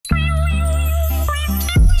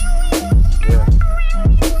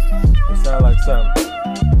something.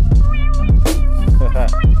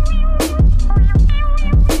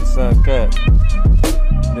 It's uncut.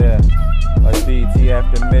 Yeah, like BT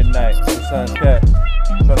after midnight. It's uncut.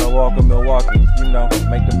 Tryna walk in Milwaukee, you know,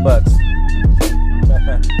 make the bucks.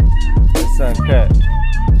 It's uncut.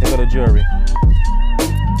 Here go the jury.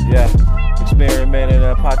 Yeah, experimenting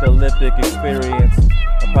apocalyptic experience.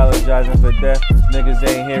 Apologizing for death, niggas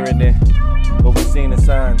ain't hearing it. But we seen the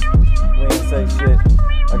signs, we ain't say shit.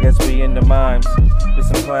 I guess we in the mimes, this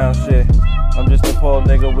some clown shit. I'm just a poor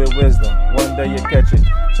nigga with wisdom, one day you catch it.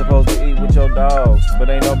 Supposed to eat with your dogs, but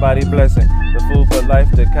ain't nobody blessing. The food for life,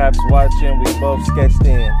 the cops watching, we both sketched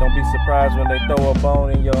in. Don't be surprised when they throw a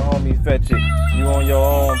bone and your homie fetch it. You on your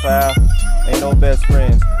own, pal, ain't no best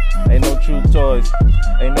friends. Ain't no true toys,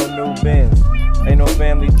 ain't no new bins. Ain't no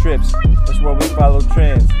family trips, that's where we follow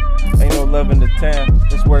trends. Ain't no love in the town,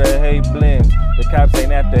 that's where the hate blends. The cops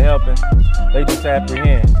ain't after helping, they just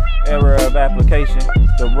apprehend. Error of application,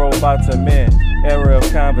 the robots are men. Error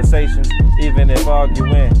of conversations, even if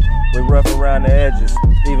arguing. We rough around the edges,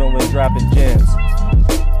 even when dropping gems.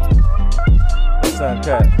 It's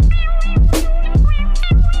uncut.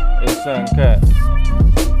 It's uncut.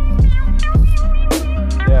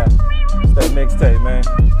 Yeah, it's that mixtape, man.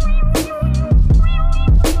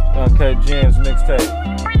 Uncut Gems mixtape.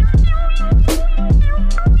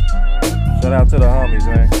 Shout out to the homies,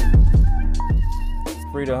 man.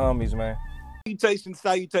 Free the homies, man. Salutations.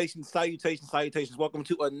 Welcome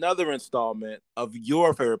to another installment of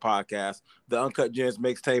your favorite podcast, the Uncut Gems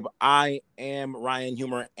mixtape. I am Ryan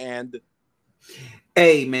Humor and...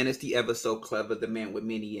 Hey, man, it's the ever so clever, the man with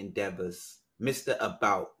many endeavors, Mr.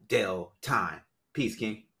 About Dell Time. Peace,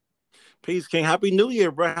 King. Peace, King. Happy New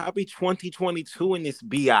Year, bro. Happy 2022 in this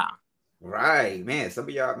BI. Right, man. Some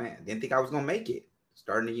of y'all, man, didn't think I was going to make it.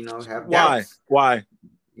 Starting to, have doubts. Why?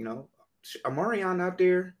 Amarion out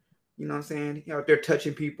there, you know what I'm saying? He out there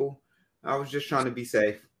touching people. I was just trying to be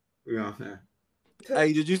safe. You know what I'm saying?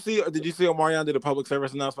 Hey, did you see Omarion did a public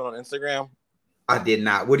service announcement on Instagram? I did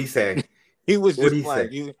not. What'd he say? He was just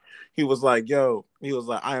like, he was like, yo, he was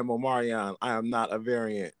like, I am Omarion. I am not a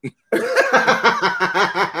variant.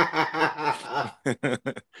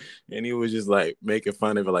 And he was just like making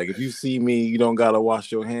fun of it. Like, if you see me, you don't got to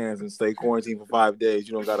wash your hands and stay quarantined for 5 days.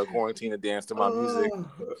 You don't got to quarantine to dance to my music.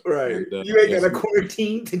 Right. And, you ain't got to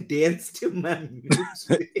quarantine to dance to my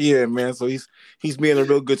music. Yeah, man. So he's being a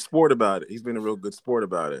real good sport about it. He's been a real good sport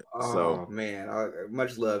about it. Oh, so, man.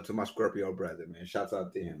 Much love to my Scorpio brother, man. Shouts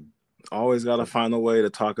out to him. Always got to find a way to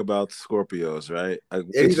talk about Scorpios, right?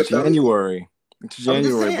 It's January. It's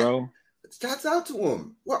January, bro. Shouts out to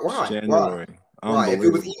him. Why? January. Why?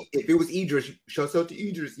 If it was Idris, shouts out to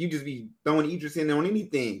Idris. You just be throwing Idris in there on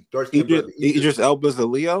anything. Idris Elba's a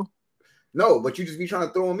Leo? No, but you just be trying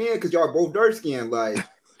to throw him in because y'all both dark skinned. Like,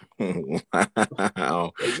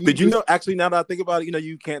 wow. Did you know? Actually, now that I think about it,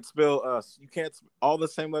 you can't spell all the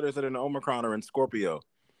same letters that are in Omicron are in Scorpio.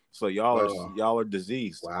 So y'all are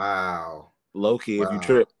diseased. Wow. Low key,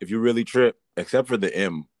 if you really trip, except for the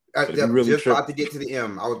M. About to get to the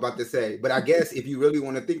M. I was about to say, but I guess if you really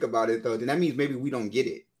want to think about it, though, then that means maybe we don't get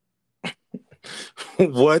it.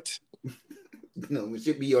 What? No, it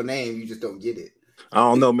should be your name. You just don't get it. I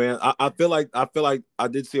don't know, man. I feel like I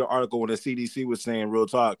did see an article when the CDC was saying, real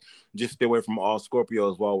talk, just stay away from all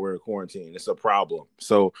Scorpios while we're in quarantine. It's a problem.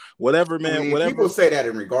 So whatever, man. Whatever. People say that,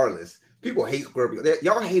 and regardless, people hate Scorpio.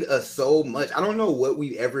 Y'all hate us so much. I don't know what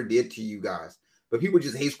we ever did to you guys. But people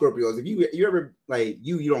just hate Scorpios. If you ever, like,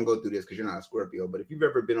 you don't go through this because you're not a Scorpio, but if you've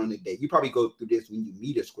ever been on a date, you probably go through this when you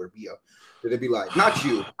meet a Scorpio. So they'd be like, not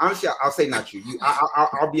you. Honestly, I'll say not you.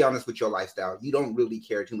 I'll be honest with your lifestyle. You don't really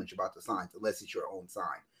care too much about the signs unless it's your own sign.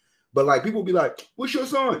 But, like, people be like, what's your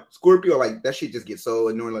sign? Scorpio. Like, that shit just gets so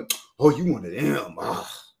annoying. Like, oh, you one of them.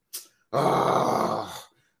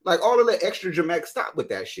 Like, all of the extra dramatic, stop with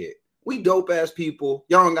that shit. We dope ass people.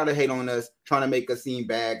 Y'all don't gotta hate on us, trying to make us seem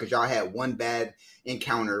bad because y'all had one bad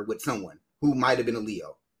encounter with someone who might have been a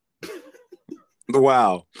Leo.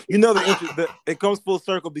 Wow. It comes full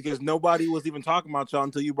circle because nobody was even talking about y'all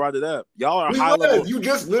until you brought it up. Y'all are high level. You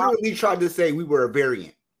just literally tried to say we were a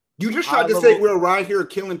variant. You just tried to say we're right here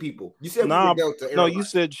killing people. You said we were Delta. No, you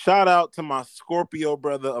said shout out to my Scorpio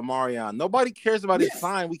brother Omarion. Nobody cares about his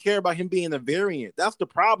sign. We care about him being a variant. That's the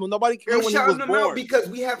problem. Nobody cares when he was born. Out because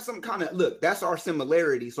we have some kind of look. That's our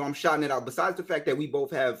similarity. So I'm shouting it out. Besides the fact that we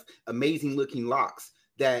both have amazing looking locks,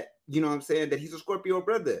 that you know what I'm saying, that he's a Scorpio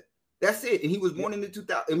brother. That's it. And he was born in the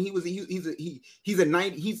 2000. I mean, he's a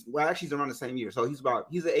 90. He's around the same year. So he's an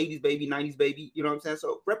 80s baby, 90s baby. You know what I'm saying?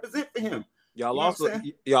 So represent for him. Y'all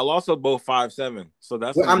also both 5'7". So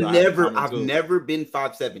that's I've never been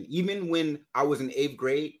 5'7". Even when I was in 8th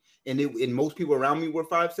grade and most people around me were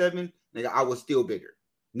 5'7", nigga, I was still bigger.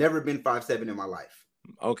 Never been 5'7" in my life.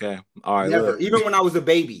 Okay. All right. Never. Look. Even when I was a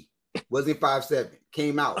baby, wasn't 5'7".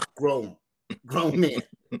 Came out grown man,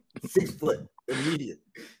 6 foot immediate.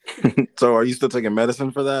 So are you still taking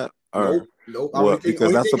medicine for that? Or nope. What?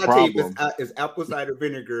 Because that's a problem. Is apple cider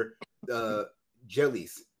vinegar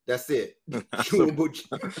jellies. That's it.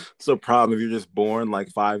 It's a problem if you're just born like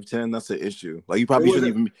 5'10". That's an issue. Like you probably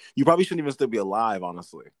shouldn't even still be alive,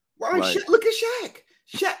 honestly. Why? Like, look at Shaq.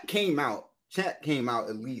 Shaq came out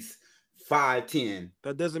at least 5'10".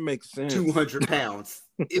 That doesn't make sense. 200 pounds.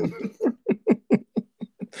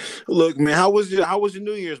 Look, man, how was your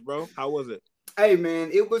New Year's, bro? How was it? Hey, man,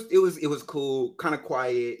 it was cool, kind of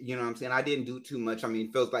quiet. You know what I'm saying? I didn't do too much. I mean,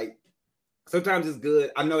 it feels like sometimes it's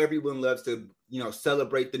good. I know everyone loves to,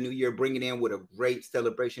 celebrate the new year, bring it in with a great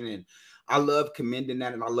celebration. And I love commending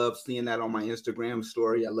that. And I love seeing that on my Instagram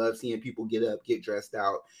story. I love seeing people get up, get dressed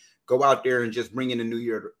out, go out there and just bring in the new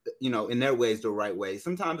year, in their ways, the right way.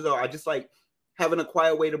 Sometimes, though, I just like having a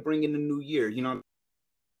quiet way to bring in the new year,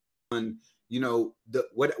 and,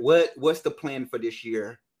 what's the plan for this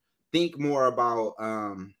year? Think more about,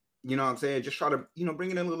 what I'm saying? Just try to,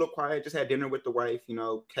 bring it in a little quiet. Just had dinner with the wife,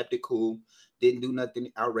 kept it cool. Didn't do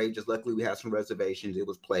nothing outrageous. Luckily, we had some reservations. It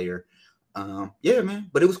was player. Yeah,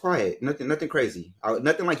 man. But it was quiet. Nothing crazy.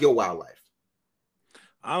 Nothing like your wildlife.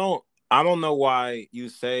 I don't know why you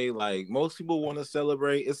say like most people want to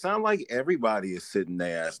celebrate. It sounds like everybody is sitting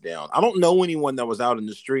their ass down. I don't know anyone that was out in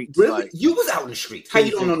the streets. Really? Like, you was out in the streets. How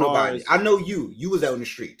you don't know nobody? I know you. You was out in the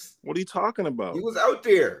streets. What are you talking about? You was out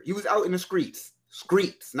there. You was out in the streets.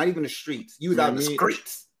 Streets, not even the streets. You was out in the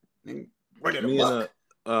streets. I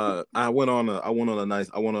went on a nice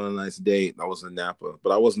date. I was in Napa,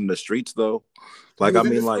 but I wasn't in the streets though. Like I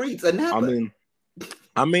mean, like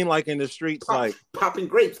I mean, like in the streets, like popping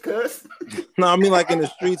grapes, cuz. No, I mean like in the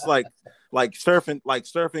streets, like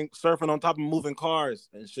surfing on top of moving cars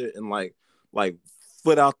and shit, and like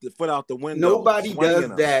foot out the window. Nobody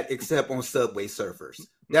does that except on Subway Surfers.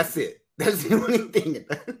 That's it. That's the only thing.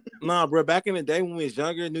 Nah, bro. Back in the day when we was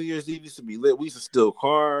younger, New Year's Eve used to be lit. We used to steal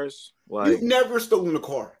cars. Like, you've never stolen a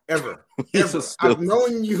car ever. Ever. I've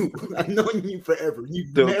known you forever.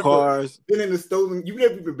 You've never cars. Been in a stolen. You've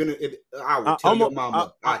never even been in. I will tell your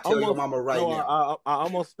mama. I tell your mama right now. I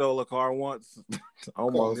almost stole a car once.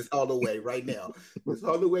 Almost. It's all the way right now. It's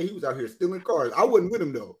all the way. He was out here stealing cars. I wasn't with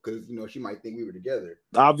him though, because she might think we were together.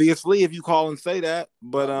 Obviously, if you call and say that,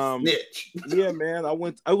 but snitch. Yeah, man. I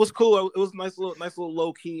went. It was cool. It was nice little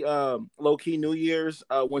low key New Year's.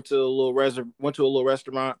 Went to a little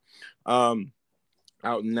restaurant.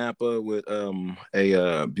 Out in Napa with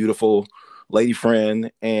a beautiful lady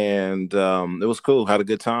friend, and it was cool. Had a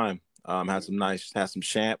good time. Had some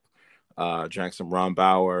champ, drank some Ron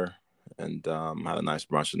Bauer, and had a nice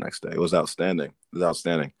brunch the next day. It was outstanding.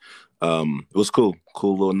 It was cool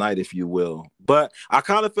little night, if you will. But I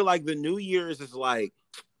kind of feel like the New Year's is like,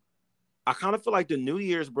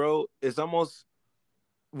 bro, is almost,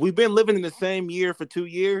 we've been living in the same year for 2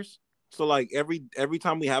 years. So like every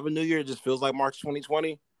time we have a New Year, it just feels like March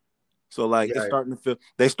 2020. So like It's starting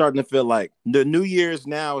to feel like the New Year's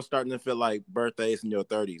now is starting to feel like birthdays in your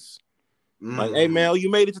 30s. Like, hey man,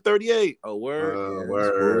 you made it to 38. Oh, word.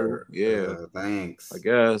 Word. Cool. Yeah. Thanks. I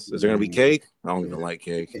guess. Is there gonna be cake? I don't even like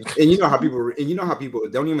cake. And you know how people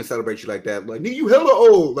don't even celebrate you like that. Like, nigga, you hella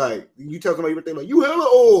old. Like, you tell somebody your birthday, like, you hella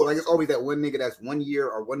old. Like, it's always that one nigga that's 1 year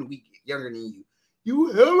or 1 week younger than you.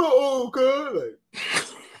 You hella old, cuz. Like,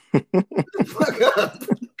 fuck up.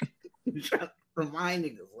 Remind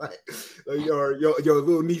niggas like your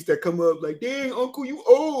little niece that come up like, dang, uncle, you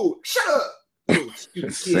old. Shut up.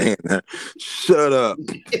 Saying that. Shut up.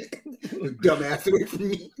 Dumbass away from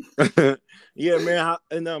me. Yeah, man.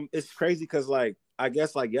 And it's crazy because like I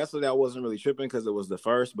guess like yesterday I wasn't really tripping because it was the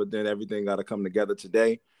first, but then everything got to come together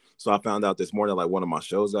today. So I found out this morning like one of my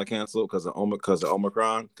shows got canceled because of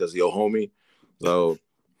Omicron, because your homie. So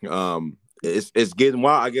it's getting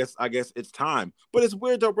wild. I guess it's time. But it's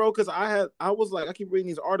weird though, bro, because I keep reading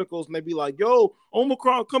these articles and they be like, yo,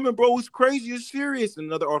 Omicron coming, bro, it's crazy, it's serious. And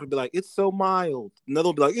another article be like, it's so mild. Another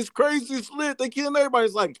will be like, it's crazy, it's lit, they killing everybody.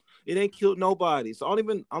 It's like, it ain't killed nobody. So I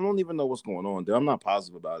don't even know what's going on, dude. I'm not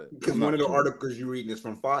positive about it. Because one of the articles you're reading is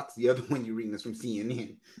from Fox, the other one you're reading is from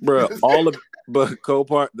CNN. Bro, but the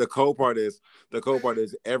cold part is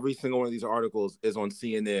every single one of these articles is on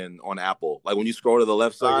CNN, on Apple. Like when you scroll to the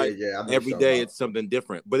left side, every day it's something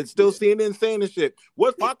different. But it's still CNN saying this shit.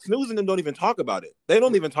 What Fox News and them don't even talk about it. They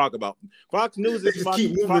don't even talk about Fox News. They just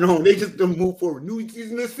keep moving on. They just don't move forward. New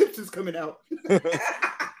season of Simpsons coming out.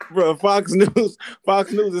 Bro, Fox News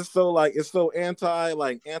is so like it's so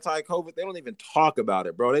anti-COVID. They don't even talk about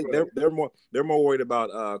it, bro. They're more worried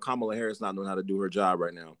about Kamala Harris not knowing how to do her job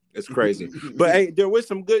right now. It's crazy. But hey, there was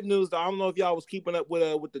some good news. I don't know if y'all was keeping up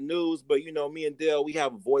with the news, but you know, me and Dale, we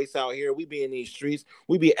have a voice out here. We be in these streets.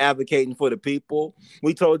 We be advocating for the people.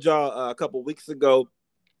 We told y'all a couple weeks ago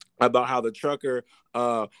about how the trucker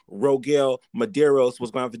Rogel Medeiros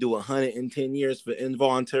was going to have to do 110 years for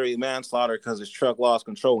involuntary manslaughter because his truck lost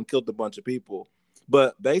control and killed a bunch of people.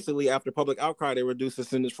 But basically, after public outcry, they reduced the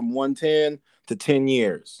sentence from 110 to 10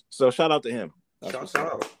 years. So shout out to him. Shout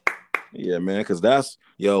out. Yeah, man, because that's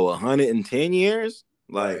 110 years.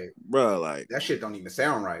 Like, right. Bro, like that shit don't even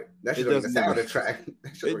sound right. That shit don't even sound the track.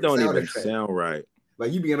 It don't even sound right.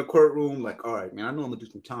 Like you be in a courtroom, like, all right, man, I know I'm gonna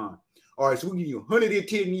do some time. All right, so we give you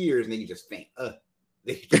 110 years, and then you just faint.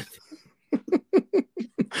 Hey,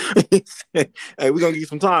 we're gonna give you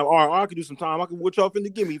some time. All right, I can do some time. I can what y'all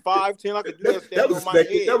finna give me 5, 10. I can do that. That was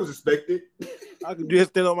expected. That was expected. I can do that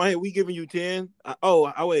stand on my head. We giving you 10.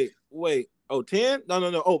 Wait. Oh, 10?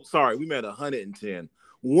 No. Oh, sorry. We made 110.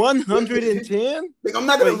 110? Like, I'm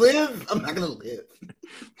not gonna live. I'm not gonna live.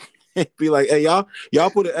 Be like, hey, y'all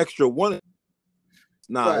put an extra one.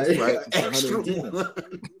 Nah, that's right. Extra one.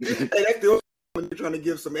 Hey, that's the when you're trying to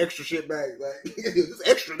give some extra shit back. Like, it's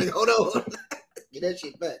extra. Nigga, hold on. Get that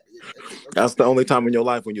shit back. That's the only time in your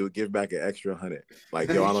life when you would give back an extra 100. Like,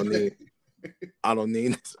 yo, I don't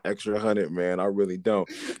need this extra 100, man. I really don't.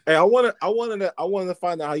 Hey, I wanted to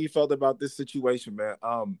find out how you felt about this situation, man.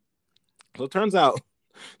 So it turns out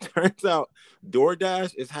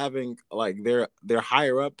DoorDash is having like their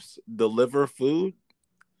higher ups deliver food,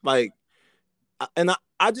 like, and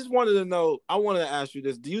I just wanted to know. I wanted to ask you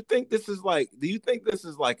this: Do you think this is like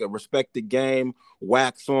a respected game,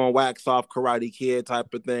 wax on, wax off, Karate Kid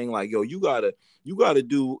type of thing? Like, yo, you gotta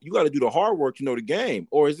do the hard work to know the game,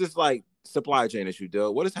 or is this like supply chain issue,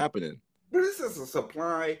 Dale? What is happening? This is a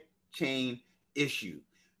supply chain issue.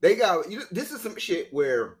 This is some shit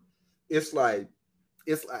where it's like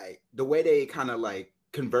the way they kind of like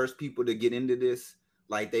converse people to get into this.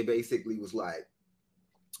 Like they basically was like,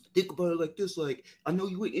 think about it like this. Like, I know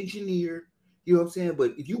you an engineer, you know what I'm saying?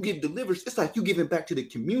 But if you give delivers, it's like you giving back to the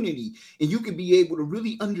community, and you can be able to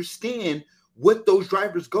really understand what those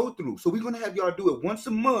drivers go through. So we're gonna have y'all do it once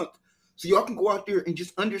a month. So y'all can go out there and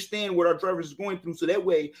just understand what our drivers is going through. So that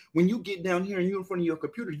way, when you get down here and you're in front of your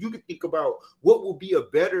computer, you can think about what will be a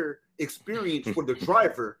better experience for the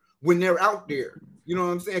driver when they're out there. You know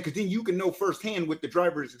what I'm saying? Because then you can know firsthand what the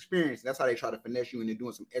driver's experience. That's how they try to finesse you into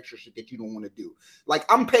doing some extra shit that you don't want to do. Like,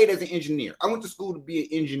 I'm paid as an engineer. I went to school to be an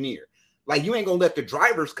engineer. Like, you ain't going to let the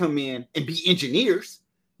drivers come in and be engineers.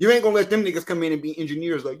 You ain't going to let them niggas come in and be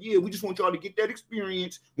engineers. Like, yeah, we just want y'all to get that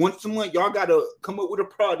experience. Once a month, y'all got to come up with a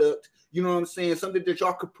product. You know what I'm saying? Something that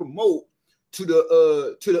y'all could promote to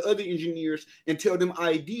the other engineers and tell them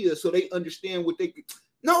ideas so they understand what they could.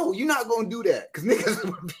 No, you're not going to do that because niggas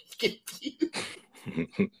will be confused.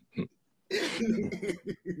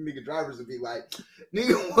 Nigga drivers would be like,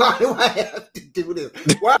 nigga, why do I have to do this?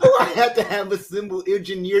 Why do I have to have a simple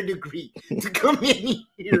engineer degree to come in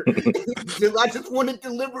here? I just want to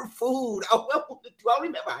deliver food. I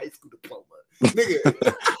remember high school diploma.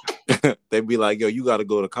 Nigga. They'd be like, yo, you got to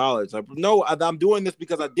go to college. Like, no, I'm doing this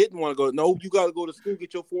because I didn't want to go. No, you got to go to school,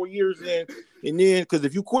 get your 4 years in, and then because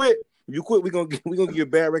if you quit, we're gonna give you a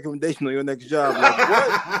bad recommendation on your next job. Like,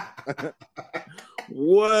 what?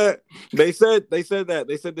 What? They said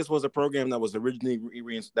this was a program that was originally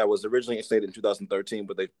instated in 2013,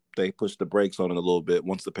 but they pushed the brakes on it a little bit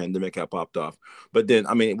once the pandemic had popped off. But then,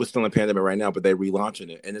 I mean, it was still in pandemic right now, but they relaunching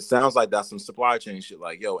it, and it sounds like that's some supply chain shit.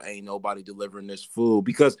 Like, yo, ain't nobody delivering this food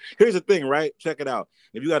because here's the thing, right? Check it out.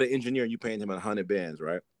 If you got an engineer and you paying him 100 bands,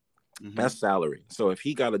 right? Mm-hmm. That's salary. So if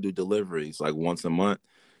he got to do deliveries like once a month,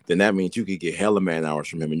 then that means you could get hella man hours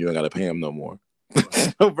from him and you ain't got to pay him no more.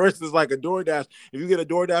 Versus like a DoorDash, if you get a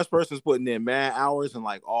DoorDash person's putting in mad hours and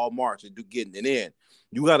like all March and getting it in,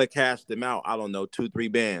 you got to cash them out. I don't know,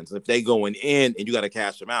 2-3 bands. If they going in and you got to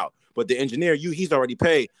cash them out. But the engineer, he's already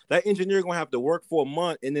paid. That engineer going to have to work for a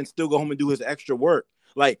month and then still go home and do his extra work.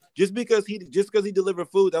 Like just because he delivered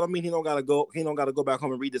food, that don't mean he don't gotta go back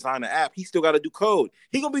home and redesign the app. He still got to do code.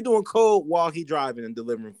 He gonna be doing code while he driving and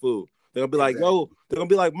delivering food. They're gonna be like, yo, they're gonna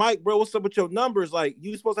be like, Mike, bro, what's up with your numbers? Like,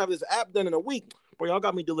 you supposed to have this app done in a week. Bro, y'all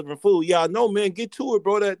got me delivering food. Yeah, I know, man. Get to it,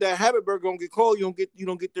 bro. That habit burger gonna get cold. You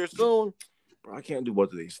don't get there soon. Bro, I can't do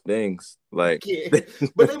both of these things. Like,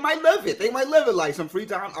 but they might love it. They might love it. Like some free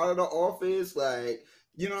time out of the office. Like,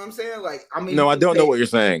 you know what I'm saying? Like, I mean, no, I don't know what you're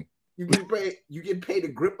saying. You get paid a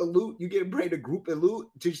grip of loot. You get paid a group of loot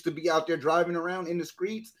just to be out there driving around in the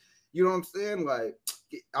streets. You know what I'm saying? Like,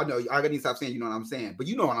 I know I gotta stop saying you know what I'm saying, but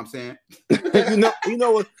you know what I'm saying. you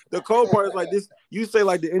know what the cold part is like this. You say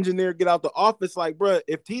like the engineer get out the office, like, bro,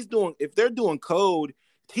 if they're doing code,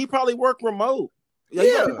 he probably work remote. Yeah,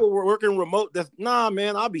 you know, people were working remote. That's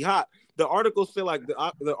man, I'll be hot. The articles say like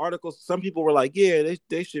the articles. Some people were like, yeah,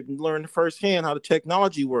 they should learn firsthand how the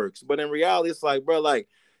technology works. But in reality, it's like, bro, like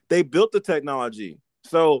they built the technology.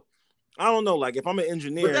 So I don't know. Like if I'm an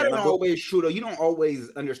engineer, but that ain't always true though. You don't always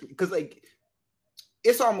understand because like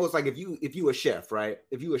it's almost like if you a chef, right?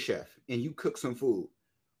 If you a chef and you cook some food,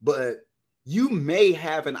 but you may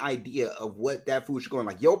have an idea of what that food should go in.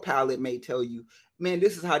 Like your palate may tell you, man,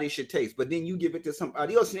 this is how this should taste. But then you give it to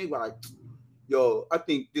somebody else and they like, yo, I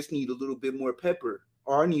think this need a little bit more pepper,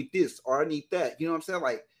 or I need this, or I need that. You know what I'm saying?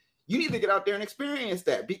 Like you need to get out there and experience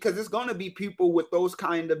that because it's going to be people with those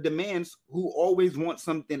kind of demands who always want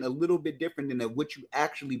something a little bit different than what you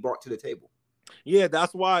actually brought to the table. Yeah,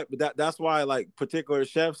 that's why like particular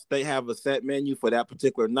chefs, they have a set menu for that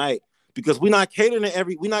particular night because we're not carrying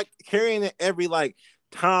every like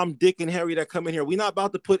Tom, Dick, and Harry that come in here. We're not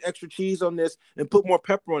about to put extra cheese on this and put more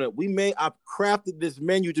pepper on it. I've crafted this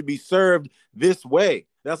menu to be served this way.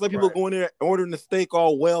 That's like people going there ordering the steak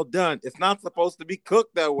all well done. It's not supposed to be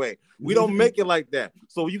cooked that way. We don't make it like that.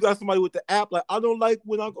 So you got somebody with the app, like, I don't like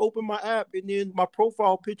when I open my app and then my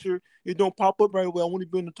profile picture, it don't pop up right away. I want to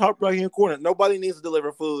be in the top right hand corner. Nobody needs to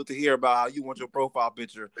deliver food to hear about how you want your profile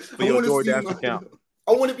picture for your DoorDash account.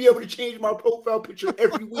 I want to be able to change my profile picture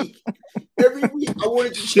every week. Every week, I want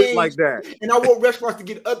it to shit change like that. And I want restaurants to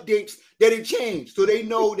get updates that it changed so they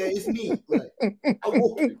know that it's me. Like, I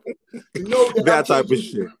want people to know that type of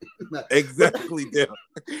shit. Exactly, yeah.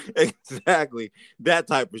 Exactly. That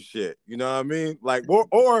type of shit. You know what I mean? Like,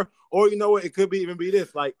 or you know what? It could even be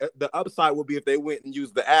this. Like, the upside would be if they went and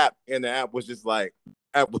used the app, and the app was just like,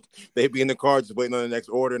 they'd be in the car just waiting on the next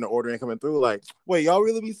order, and the order ain't coming through. Like, wait, y'all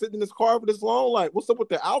really be sitting in this car for this long? Like, what's up with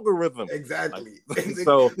the algorithm? Exactly. Like,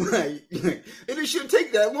 so and it shouldn't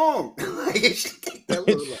take that long. It shouldn't take that long.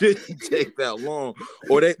 It shouldn't take that long.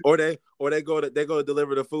 Or they go to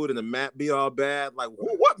deliver the food and the map be all bad. Like,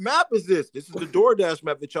 what map is this? This is the DoorDash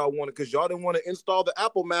map that y'all wanted because y'all didn't want to install the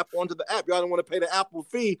Apple map onto the app. Y'all didn't want to pay the Apple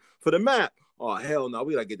fee for the map. Oh hell no,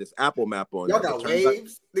 we gotta get this Apple map on. Y'all got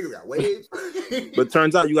Waves. Niggas got Waves. But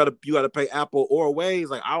turns out you gotta pay Apple or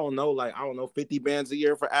Waves. Like I don't know, 50 bands a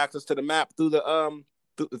year for access to the map through the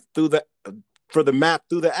for the map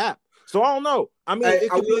through the app. So I don't know. I mean,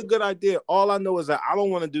 it could be a good idea. All I know is that I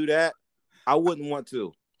don't want to do that. I wouldn't want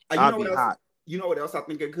to. I'd be hot. You know what else I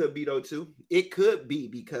think it could be though too? It could be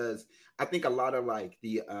because I think a lot of like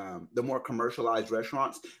the more commercialized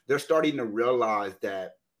restaurants, they're starting to realize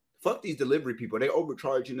that fuck these delivery people. They're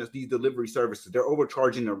overcharging us these delivery services. They're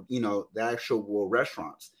overcharging the actual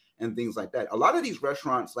restaurants and things like that. A lot of these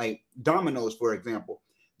restaurants, like Domino's, for example,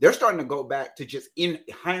 they're starting to go back to just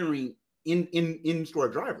hiring in-store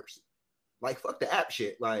drivers. Like, fuck the app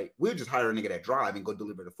shit. Like, we'll just hire a nigga that drive and go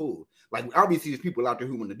deliver the food. Like, obviously, there's people out there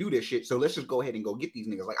who want to do this shit, so let's just go ahead and go get these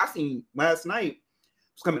niggas. Like, I seen last night, I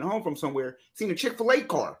was coming home from somewhere, seen a Chick-fil-A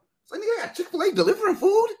car. It's like, nigga, got Chick-fil-A delivering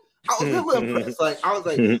food? I was really impressed. Like, I was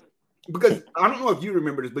like, because I don't know if you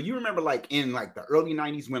remember this, but you remember like in like the early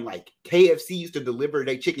 90s when like KFC used to deliver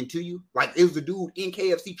their chicken to you? Like, it was a dude in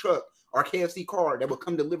KFC truck or KFC car that would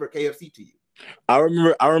come deliver KFC to you. I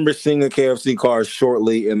remember seeing a KFC car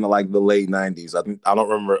shortly in the late 90s. I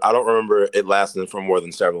don't remember it lasting for more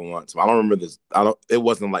than several months. I don't remember this. It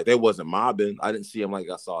wasn't like they wasn't mobbing. I didn't see them like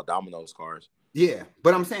I saw Domino's cars. Yeah,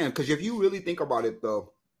 but I'm saying because if you really think about it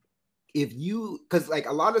though, because like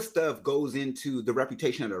a lot of stuff goes into the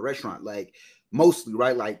reputation of the restaurant, like mostly,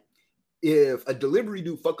 right? Like if a delivery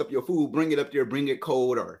dude fuck up your food, bring it up there, bring it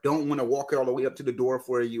cold, or don't want to walk it all the way up to the door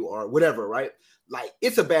for you or whatever, right? Like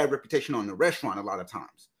it's a bad reputation on the restaurant a lot of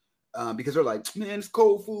times because they're like, man, it's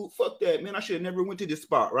cold food. Fuck that, man. I should have never went to this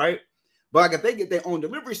spot, right? But like if they get their own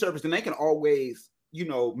delivery service, then they can always,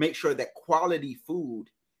 make sure that quality food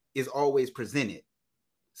is always presented.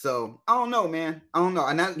 So I don't know, man. I don't know.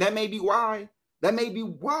 And that may be why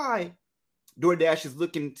DoorDash is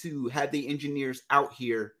looking to have the engineers out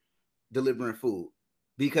here delivering food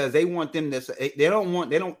because they want them to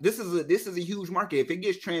this is a huge market. If it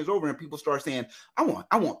gets trans over and people start saying, I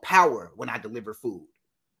want power when I deliver food.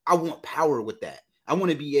 I want power with that. I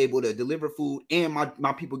want to be able to deliver food and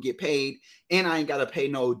my people get paid and I ain't got to pay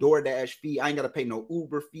no DoorDash fee. I ain't got to pay no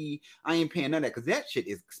Uber fee. I ain't paying none of that because that shit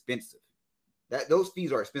is expensive. Those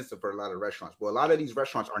fees are expensive for a lot of restaurants. But a lot of these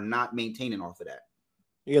restaurants are not maintaining off of that.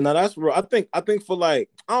 Yeah, no, that's real. I think for like,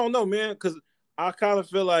 I don't know, man, because I kind of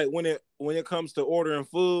feel like when it comes to ordering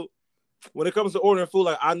food, when it comes to ordering food,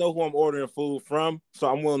 like I know who I'm ordering food from, so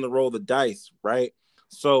I'm willing to roll the dice, right?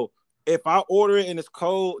 So if I order it and it's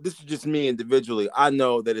cold, this is just me individually. I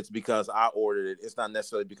know that it's because I ordered it. It's not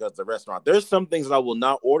necessarily because of the restaurant. There's some things that I will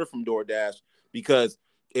not order from DoorDash because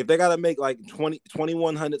if they got to make like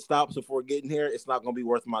 2,100 stops before getting here, it's not going to be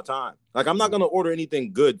worth my time. Like, I'm not going to order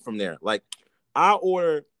anything good from there. Like, I'll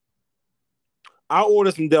order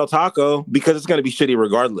some Del Taco because it's going to be shitty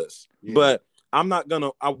regardless. Yeah. But I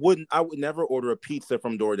would never order a pizza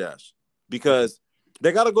from DoorDash because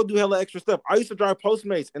they got to go do hella extra stuff. I used to drive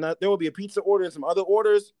Postmates and there would be a pizza order and some other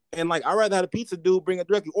orders. And like, I'd rather have a pizza dude bring it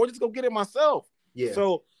directly or just go get it myself. Yeah.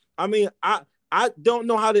 So, I mean, I don't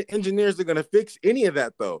know how the engineers are going to fix any of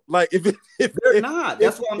that, though. Like, if they're not.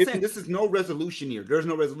 That's what I'm saying. This is no resolution here. There's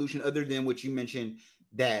no resolution other than what you mentioned,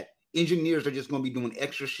 that engineers are just going to be doing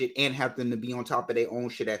extra shit and have them to be on top of their own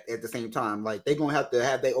shit at the same time. Like, they're going to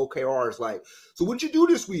have their OKRs. Like, so what'd you do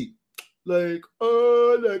this week? Like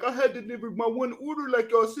I had to deliver my one order,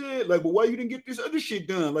 like y'all said. Like, but why you didn't get this other shit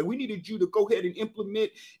done? Like, we needed you to go ahead and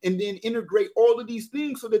implement and then integrate all of these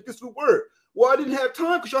things so that this would work. Well, I didn't have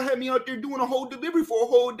time because y'all had me out there doing a whole delivery for a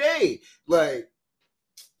whole day. Like,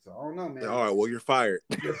 so I don't know, man. All right, well, you're fired.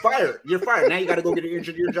 You're fired. Now you got to go get an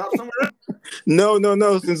engineer job somewhere. No.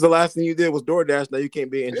 Since the last thing you did was DoorDash, now you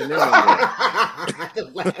can't be an engineer anymore.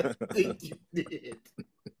 The last thing you did.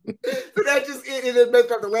 So that just it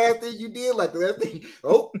messed up the last thing you did. Like the last thing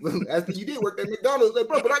you did worked at McDonald's. Like,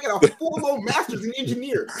 bro, but I got a full-on master's in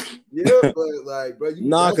engineering. Yeah, but like, bro,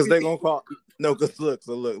 because they're gonna call. No, because look.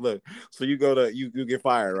 So you go to you get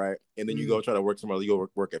fired, right? And then you go try to work somewhere. You go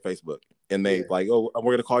work at Facebook, and they like, oh,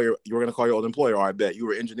 we're gonna call your old employer. Oh, I bet you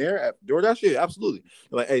were an engineer at DoorDash. Yeah, absolutely.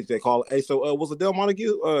 They're like, hey, they call. Hey, so was it Del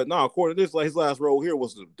Montague? No, according to this, like his last role here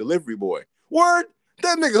was the delivery boy. Word,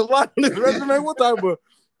 that nigga's lying on his resume. What type of?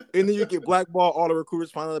 And then you get blackball. All the recruiters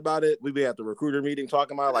find out about it. We be at the recruiter meeting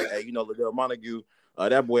talking about it, like, hey, Del Montague,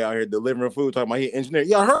 that boy out here delivering food, talking about he engineer.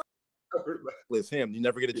 Yeah, I heard. It's him. You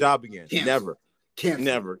never get a job again. Never.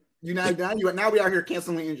 Never. Now we out here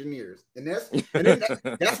canceling engineers, and that's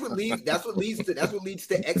what leads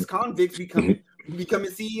to ex-convicts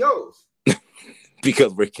becoming CEOs.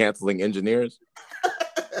 Because we're canceling engineers.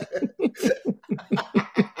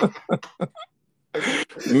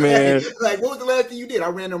 Man, like, what was the last thing you did? I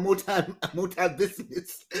ran a multi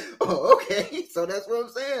business. Oh, okay. So that's what I'm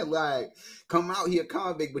saying. Like, come out here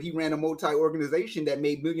convict, but he ran a multi-organization that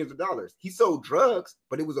made millions of dollars. He sold drugs,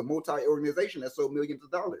 but it was a multi-organization that sold millions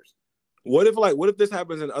of dollars. What if this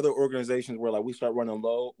happens in other organizations where like we start running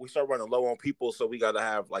low on people, so we gotta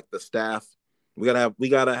have like the staff. We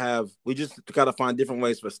just gotta find different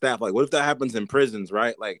ways for staff. Like, what if that happens in prisons,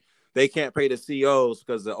 right? Like, they can't pay the COs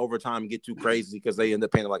because the overtime get too crazy because they end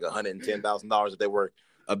up paying like $110,000 if they work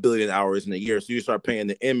 1 billion hours in a year. So you start paying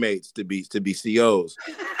the inmates to be COs.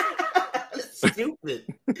 Stupid.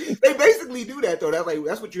 They basically do that though.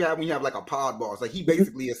 That's what you have when you have like a pod boss. Like, he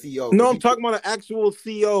basically a CEO. No, I'm talking about an actual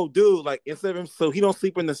CO dude. Like, instead of him, so he don't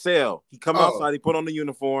sleep in the cell. He come outside, he put on the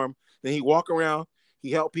uniform, then he walk around, he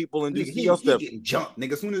help people and do CEO stuff. He getting jumped,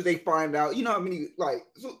 nigga. As soon as they find out, you know how many like.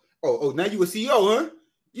 Now you a CEO, huh?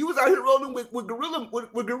 You was out here rolling with Gorilla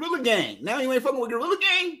Gang. Now you ain't fucking with Gorilla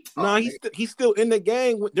Gang? No, he's still in the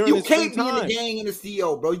gang during his free time. You can't be in the gang and the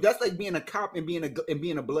CEO, bro. That's like being a cop and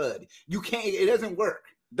being a blood. You can't. It doesn't work.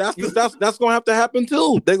 That's gonna have to happen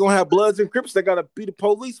too. They're gonna have Bloods and Crips. They gotta be the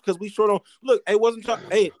police because we sure don't look.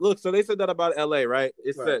 So they said that about LA, right?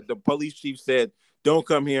 Said the police chief said, "Don't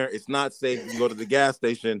come here. It's not safe. You go to the gas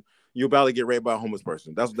station. You're about to get raped by a homeless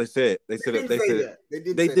person." That's what they said. They said it. They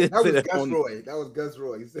did. That was Gus Roy. That was Gus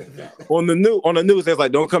Roy. He said that. On the news, it's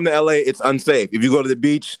like, don't come to LA. It's unsafe. If you go to the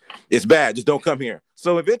beach, it's bad. Just don't come here.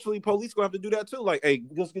 So eventually, police gonna have to do that too. Like, hey,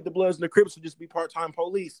 just get the Bloods and the Crips to just be part-time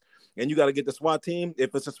police, and you got to get the SWAT team.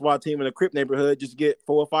 If it's a SWAT team in a Crip neighborhood, just get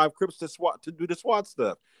 4 or 5 Crips to do the SWAT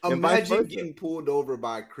stuff. Imagine getting pulled over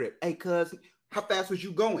by a Crip. Hey, cuz, how fast was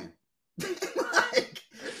you going?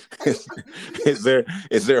 Is there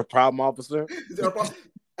a problem, officer? Is there a problem?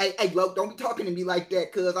 Hey, look, don't be talking to me like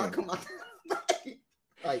that, cuz I'll come out.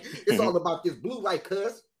 Like, it's all about this blue light,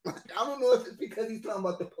 cuz. I don't know if it's because he's talking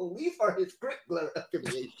about the police or his Crip blood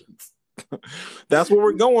affiliations. That's where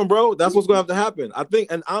we're going, bro. That's what's gonna have to happen. I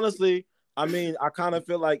think, and honestly, I mean, I kind of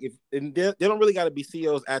feel like they don't really got to be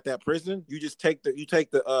CEOs at that prison. You just take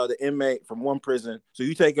the inmate from one prison. So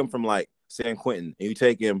you take him from like San Quentin, and you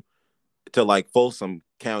take him to like Folsom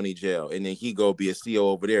County Jail, and then he go be a CO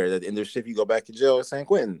over there. At the end of the shift, you go back to jail at San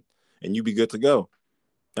Quentin, and you be good to go.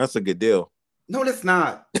 That's a good deal. No, that's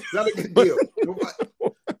not. It's not a good deal.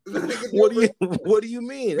 What do you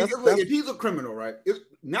mean? Because if he's a criminal, right?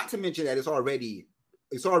 Not to mention that it's already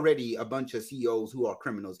it's already a bunch of CEOs who are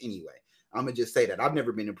criminals anyway. I'm gonna just say that I've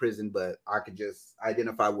never been in prison, but I could just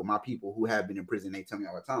identify with my people who have been in prison. They tell me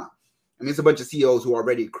all the time. I mean, it's a bunch of CEOs who are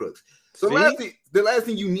already crooks. So the last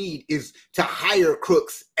thing you need is to hire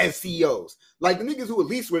crooks as CEOs. Like the niggas who at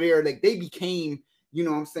least were there, like they became, you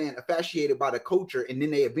know what I'm saying, affiliated by the culture, and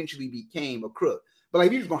then they eventually became a crook. But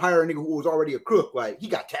like, you just gonna hire a nigga who was already a crook. Like, he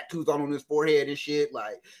got tattoos on his forehead and shit.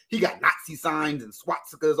 Like, he got Nazi signs and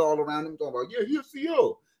swastikas all around him. Talking about, yeah, he's a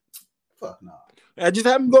CEO. Fuck no. I just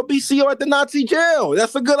have him go be CEO at the Nazi jail.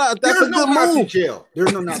 That's a good. That's a good Nazi move. Jail.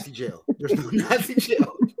 There's no Nazi jail. There's no Nazi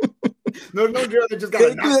jail. No jail that just got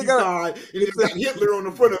a Nazi sign and it's got Hitler on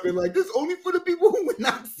the front of it. Like, this only for the people who were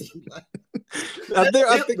Nazi. Like, I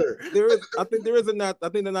think there is a Nazi. I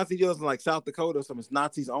think the Nazi jail is in like South Dakota or something. It's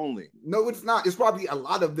Nazis only. No, it's not. It's probably a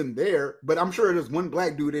lot of them there, but I'm sure there's one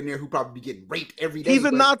black dude in there who probably be getting raped every day. He's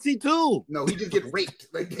a Nazi too. No, he just get raped.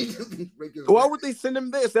 Like, they just raped. Why would they send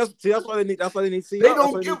him this? That's why they need. That's why they need. They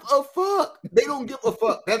don't give a fuck. They don't give a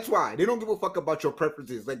fuck. That's why they don't give a fuck about your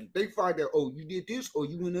preferences. Like, they find that, oh, you did this, or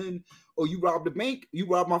you went in, or you robbed the bank, you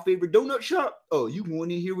robbed my favorite donut shop. Oh, you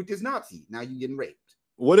going in here with this Nazi. Now you getting raped.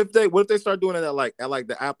 What if they start doing it at like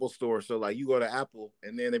the Apple store? So like, you go to Apple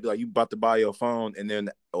and then they be like, you about to buy your phone, and then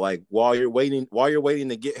like while you're waiting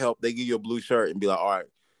to get help, they give you a blue shirt and be like, all right,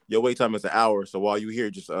 your wait time is an hour. So while you're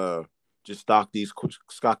here, just stock these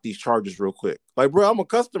charges real quick. Like, bro, I'm a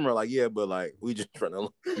customer. Like, yeah, but like, we just running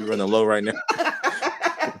low right now.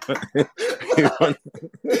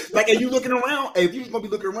 Like, are you looking around? Hey, if you're gonna be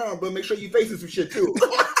looking around, but make sure you facing some shit too.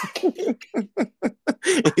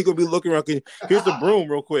 You're gonna be looking around. Here's the broom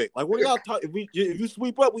real quick. Like, what are y'all talking? If you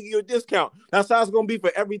sweep up, we give you a discount. That's how it's gonna be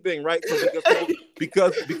for everything, right? So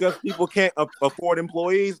because people can't afford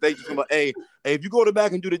employees, they just like, hey, if you go to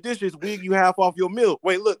back and do the dishes, we give you half off your meal.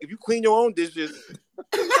 Wait, look, if you clean your own dishes.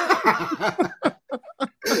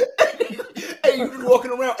 Hey, you just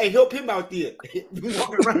walking around. Hey, help him out there. You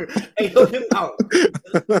walking around. Hey, help him out.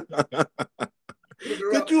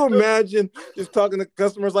 Could you imagine just talking to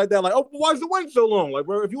customers like that? Like, oh, why is the wait so long? Like,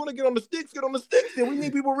 bro, if you want to get on the sticks, get on the sticks. Then we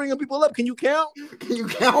need people ringing people up. Can you count? Can you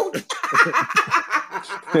count?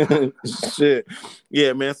 Shit.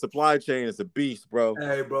 Yeah, man. Supply chain is a beast, bro.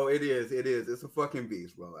 Hey, bro, it is. It's a fucking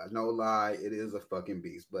beast, bro. No lie, it is a fucking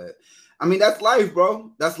beast. But I mean, that's life,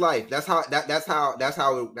 bro. That's life. That's how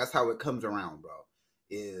it comes around, bro.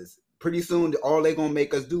 Is pretty soon all they're gonna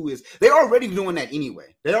make us do is they're already doing that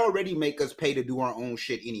anyway. They already make us pay to do our own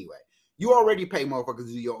shit anyway. You already pay motherfuckers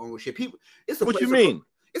to do your own shit. People, what you mean?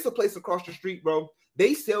 It's a place across the street, bro.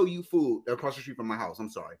 They sell you food across the street from my house. I'm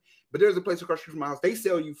sorry, but there's a place across the street from my house. They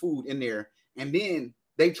sell you food in there, and then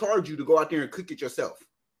they charge you to go out there and cook it yourself.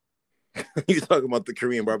 You talking about the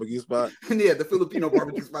Korean barbecue spot? Yeah, the Filipino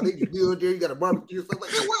barbecue spot. They just build there. You got a barbecue. Stuff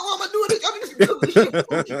like, hey, why am I doing this? I'm just cooking shit.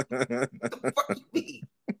 What the fuck you mean?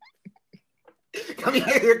 Come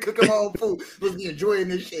here, cooking my own food. Let's be enjoying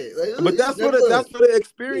this shit. Like, but that's for the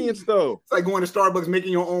experience, though. It's like going to Starbucks,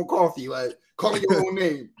 making your own coffee, like calling your own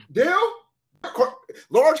name. Dale,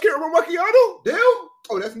 large caramel macchiato. Dale.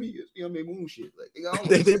 Oh, that's me. You know, I mean, moon shit.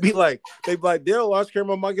 Like, they be like, Dale, large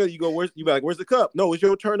caramel macchiato. You go, where's the cup? No, it's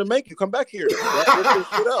your turn to make it. Come back here.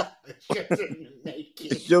 Shit up.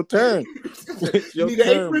 It's your turn. It's your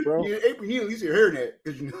turn, bro. You need an apron. You at least you're hearing that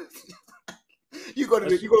because you know. You go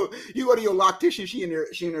to your loctician. She in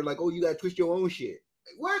there like, oh, you gotta twist your own shit.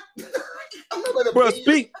 Like, what? I'm not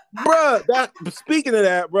gonna speaking of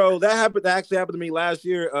that, bro, that actually happened to me last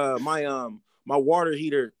year. My water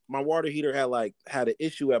heater had an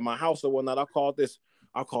issue at my house or whatnot. I called this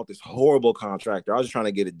horrible contractor. I was just trying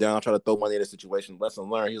to get it done. I tried to throw money in the situation. Lesson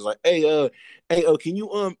learned. He was like, hey, can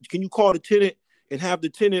you call the tenant and have the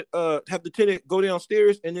tenant go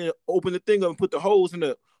downstairs and then open the thing up and put the hose in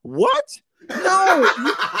the what? No.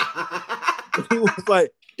 He was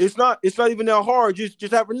like, it's not even that hard. Just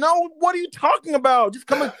have no. What are you talking about? Just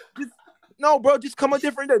come. No, bro, just come a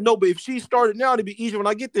different day. No, but if she started now, it'd be easier when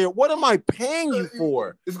I get there. What am I paying you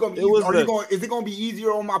for? It's gonna be. Is it gonna be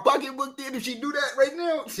easier on my pocketbook then if she do that right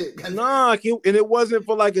now? Shit. Nah, and it wasn't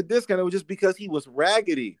for like a discount. It was just because he was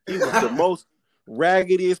raggedy. He was the most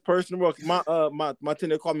raggediest person in the world. My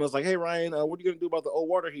tenant called me. I was like, hey Ryan, what are you gonna do about the old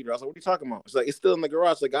water heater? I was like, what are you talking about? It's like, it's still in the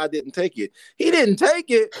garage. Like, I didn't take it. He didn't take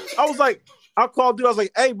it. I was like, I called dude. I was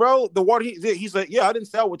like, hey bro, the water heater. He's like, yeah, I didn't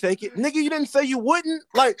say I would take it. Nigga, you didn't say you wouldn't.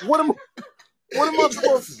 Like, what am I? What am I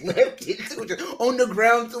supposed to Slept it on the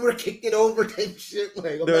ground, somewhere kicked it over, type shit.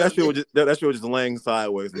 Like, Dude, that shit was just laying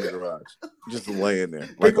sideways in the garage, just laying there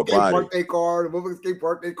like people a body. Park their car. The motherfuckers can't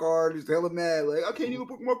park their car. Just hella mad. Like, I can't even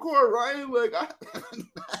park my car, right? Like,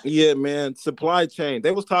 Yeah, man. Supply chain.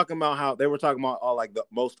 They were talking about all like the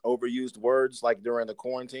most overused words like during the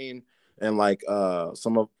quarantine, and like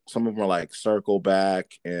some of them were like circle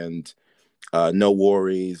back and no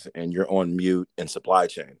worries and you're on mute and supply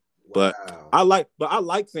chain. wow. But I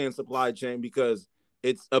like saying supply chain because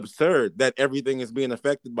it's absurd that everything is being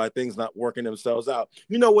affected by things not working themselves out.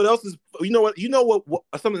 You know what else is? You know what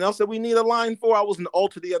something else that we need a line for? I was in the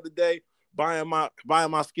Ulta the other day buying my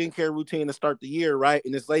skincare routine to start the year, right?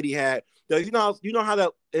 And this lady had, you know how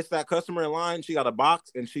that it's that customer in line. She got a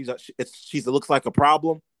box and it looks like a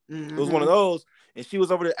problem. Mm-hmm. It was one of those, and she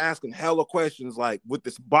was over there asking hella questions, like with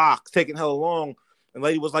this box taking hella long. And the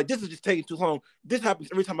lady was like, "This is just taking too long. This happens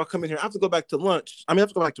every time I come in here. I have to go back to lunch. I have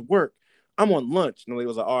to go back to work. I'm on lunch." And the lady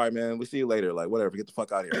was like, "All right, man, we see you later. Like, whatever, get the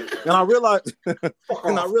fuck out of here." And I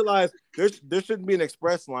realized, there shouldn't be an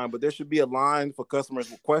express line, but there should be a line for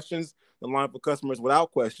customers with questions, a line for customers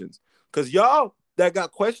without questions. Because y'all that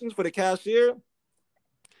got questions for the cashier,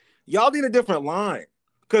 y'all need a different line.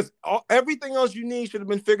 Because everything else you need should have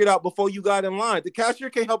been figured out before you got in line. The cashier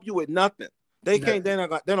can't help you with nothing. They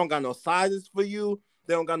don't got no sizes for you.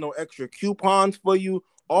 They don't got no extra coupons for you.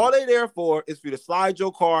 All they there for is for you to slide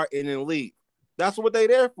your car in and leave. That's what they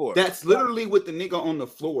there for. That's literally what the nigga on the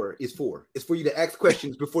floor is for. It's for you to ask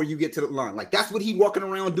questions before you get to the line. Like, that's what he walking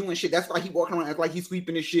around doing shit. That's why he walking around acting like he's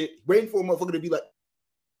sweeping his shit, waiting for a motherfucker to be like,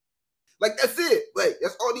 that's it. Like,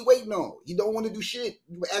 that's all he waiting on. He don't want to do shit.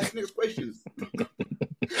 You ask niggas questions.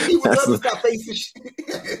 He would love to stop facing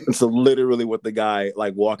shit. So literally what the guy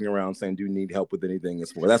like walking around saying, "Do you need help with anything?"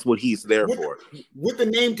 is for. That's what he's there for. With the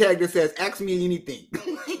name tag that says, "Ask me anything."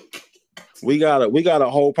 We got a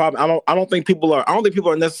whole problem. I don't think people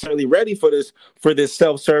are necessarily ready for this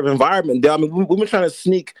self-serve environment. I mean, we've been trying to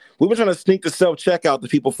sneak the self-checkout to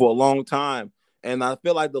people for a long time. And I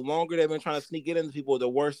feel like the longer they've been trying to sneak it into people, the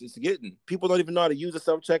worse it's getting. People don't even know how to use the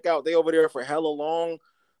self-checkout. They over there for hella long.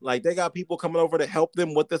 Like, they got people coming over to help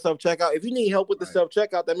them with the self-checkout. If you need help with the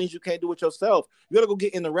self-checkout, that means you can't do it yourself. You got to go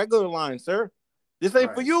get in the regular line, sir. This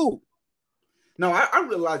ain't for you. No, I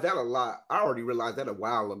realized that a lot. I already realized that a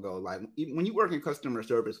while ago. Like, when you work in customer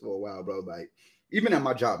service for a while, bro, like, even at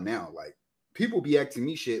my job now, like, people be asking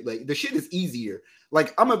me shit. Like, the shit is easier.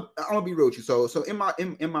 Like, I'm gonna be real with you. So in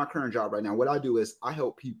my current job right now, what I do is I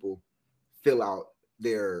help people fill out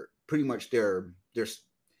their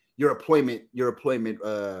your employment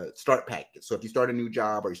start packet. So if you start a new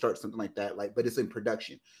job or you start something like that, like, but it's in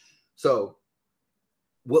production. So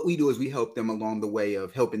what we do is we help them along the way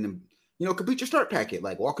of helping them, complete your start packet,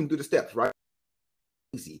 like walking through the steps, right?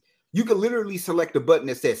 Easy. You can literally select a button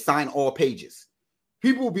that says sign all pages.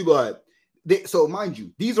 People will be like, so mind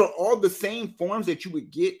you, these are all the same forms that you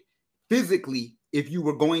would get physically if you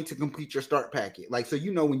were going to complete your start packet. Like, so,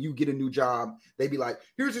 when you get a new job, they be like,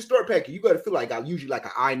 here's your start packet. You got to feel like got usually like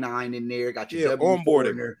an I-9 in there, got your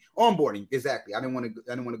onboarding. Onboarding, exactly. I didn't want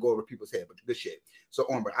to go over people's head, but good shit. So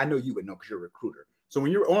onboarding, I know you would know because you're a recruiter. So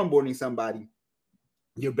when you're onboarding somebody,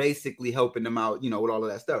 you're basically helping them out, with all of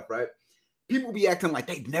that stuff, right? People be acting like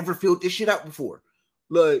they've never filled this shit out before.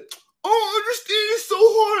 Like, oh, I understand, it's so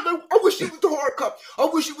hard. Like, I wish it was the hard copy. I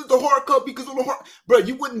wish it was the hard copy because on the hard, bro,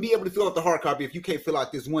 you wouldn't be able to fill out the hard copy if you can't fill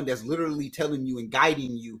out this one that's literally telling you and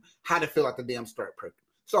guiding you how to fill out the damn start packet.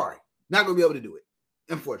 Sorry, not gonna be able to do it.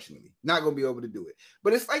 Unfortunately, not gonna be able to do it.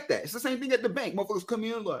 But it's like that. It's the same thing at the bank. Motherfuckers come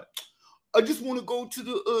in like, I just want to go to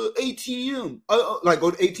the ATM. Like, go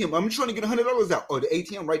to ATM. I'm trying to get $100 out. Oh, the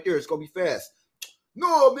ATM right there. It's gonna be fast.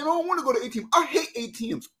 No, man, I don't want to go to ATM. I hate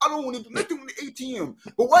ATMs. I don't want to do nothing with the ATM.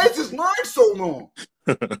 But why is this line so long?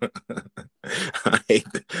 I hate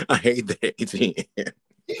the ATM.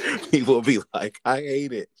 People be like, I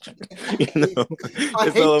hate it. I hate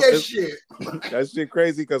that shit. That shit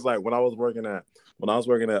crazy because like when I was working at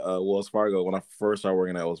Wells Fargo, when I first started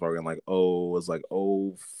working at Wells Fargo, it was like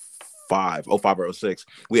 05 or 06.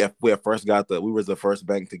 We first got we was the first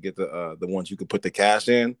bank to get the ones you could put the cash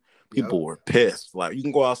in. People were pissed. Like, you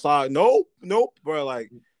can go outside. Nope, bro. Like,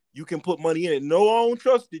 you can put money in it. No, I don't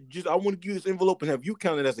trust it. I want to give you this envelope and have you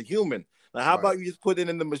count it as a human. Like, how about you just put it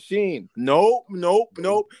in the machine? Nope.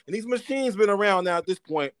 And these machines been around now at this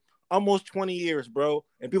point almost 20 years, bro.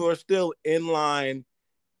 And people are still in line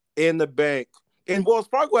in the bank. And Wells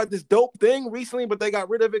Fargo had this dope thing recently, but they got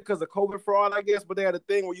rid of it because of COVID fraud, I guess. But they had a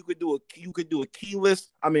thing where you could do a cardless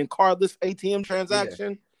ATM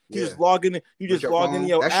transaction. You just log in. You just log in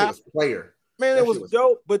your app. Shit was player. Man, it was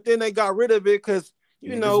dope. But then they got rid of it because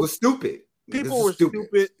it was stupid. People were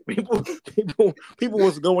stupid. People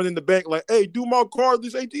was going in the bank like, "Hey, do my card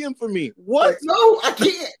this ATM for me." What? Like, no, I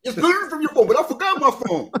can't. It's literally from your phone, but I forgot my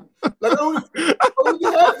phone. Like I only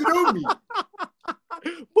have it on me.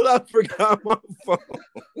 But I forgot my phone.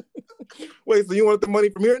 Wait, so you want the money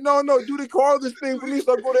from here? No, do the card this thing for me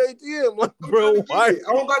so I go to ATM. Like, bro, why?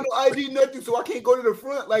 I don't got no ID, nothing, so I can't go to the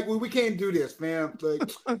front. Like, well, we can't do this, fam. Like,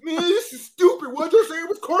 man, this is stupid. Why'd you say it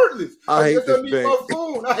was cardless? I hate this bank. My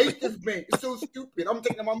phone. I hate this bank. It's so stupid. I'm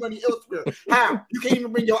taking my money elsewhere. How? You can't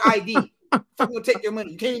even bring your ID. I'm gonna take your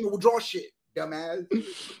money. You can't even withdraw shit, dumbass.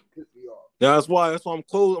 Yeah, that's why I'm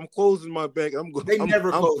closing my bank. They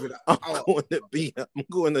never close it. I'm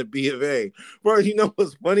going to B of A, bro. You know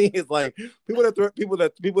what's funny is like people that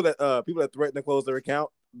threaten to close their account.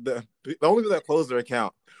 The only people that close their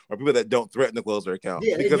account are people that don't threaten to close their account.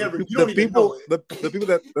 Yeah, because the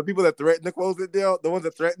people that threaten to close it, the ones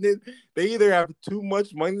that threaten it, they either have too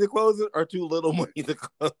much money to close it or too little money to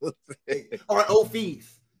close it. Or O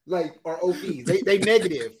fees, they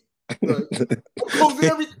negative. Closing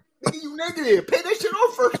everything. You negative. Pay that shit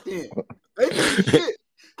off first then. Shit.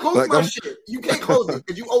 Close like my shit. You can't close it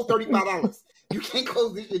because you owe $35. You can't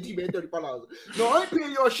close this shit. You paid $35. No, I ain't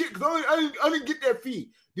paying your shit because I didn't get that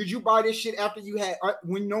fee. Did you buy this shit after you had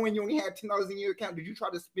knowing you only had $10 in your account? Did you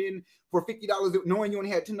try to spend for $50 knowing you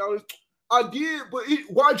only had $10? I did, but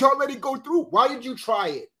why'd y'all let it go through? Why did you try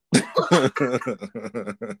it?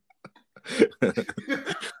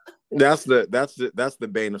 That's the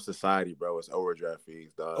bane of society, bro. It's overdraft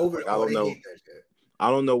fees, dog. I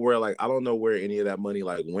don't know where any of that money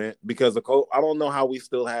like went because I don't know why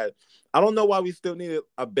we still needed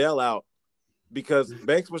a bailout because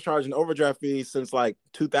banks was charging overdraft fees since like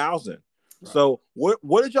 2000. Right. So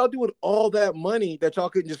what did y'all do with all that money that y'all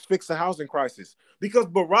couldn't just fix the housing crisis? Because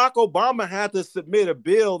Barack Obama had to submit a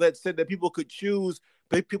bill that said that people could choose.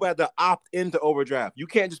 People had to opt into overdraft. You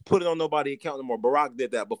can't just put it on nobody's account anymore. Barack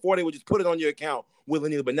did that. Before they would just put it on your account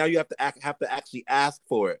willy-nilly, but now you have to actually ask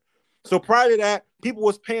for it. So prior to that, people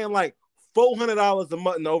was paying like $400 a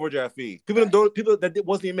month in overdraft fees. People that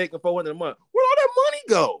wasn't even making $400 a month. Where'd all that money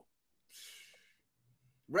go?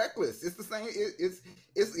 Reckless. It's the same.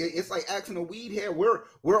 It's like asking a weed head where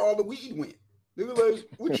all the weed went. They were like,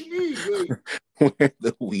 "What you need?" Like, where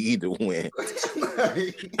the weed went.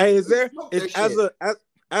 Hey, as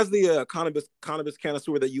the cannabis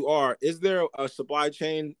connoisseur that you are, is there a supply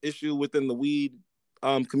chain issue within the weed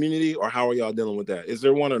community, or how are y'all dealing with that? Is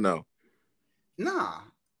there one or no? Nah,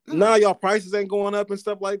 y'all prices ain't going up and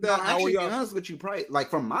stuff like that. No, how actually, are y'all? be honest with you, like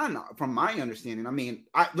from my understanding, I mean,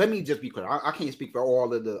 let me just be clear. I can't speak for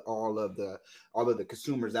all of the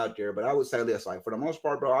consumers out there, but I would say this: like for the most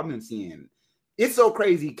part, bro, I've been seeing. It's so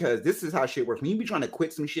crazy because this is how shit works. When you be trying to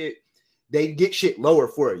quit some shit, they get shit lower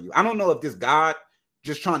for you. I don't know if this God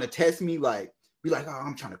just trying to test me, like, be like, "Oh,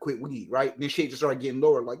 I'm trying to quit weed," right? And this shit just started getting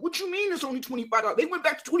lower. Like, what you mean it's only $25? They went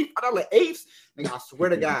back to $25 eighths. Nigga, I swear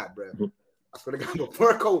to God, bro. I swear to God,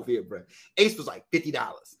 before COVID, bro. Eighths was like $50.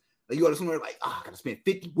 Like, you go to somewhere like, I gotta spend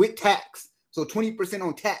 $50 with tax. So 20%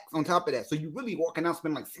 on tax on top of that. So you really walking out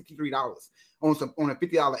spending like $63 on a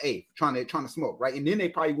 $50 eighth trying to smoke, right? And then they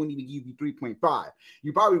probably wouldn't even give you 3.5.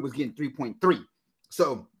 You probably was getting 3.3.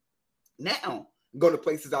 So now go to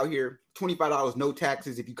places out here, $25, no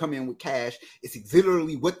taxes. If you come in with cash, it's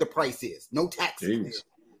literally what the price is. No taxes.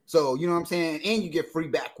 So you know what I'm saying? And you get free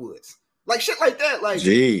backwoods. Like shit like that. Like,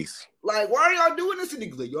 jeez. Like, why are y'all doing this? And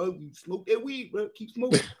niggas like, y'all smoke that weed, bro. Keep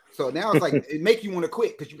smoking. So now it's like it make you want to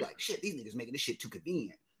quit because you're like, shit, these niggas making this shit too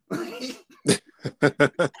convenient.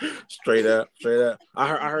 Straight up. I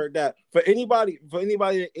heard that. For anybody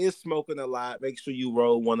that is smoking a lot, make sure you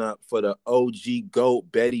roll one up for the OG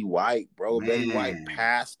GOAT Betty White, bro. Man. Betty White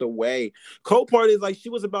passed away. Cold part is like she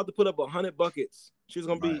was about to put up 100 buckets. She was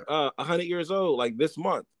gonna be 100 years old like this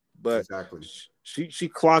month, but exactly. She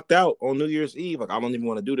clocked out on New Year's Eve. Like, I don't even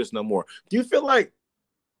want to do this no more. Do you feel like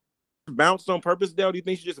bounced on purpose, Dale? Do you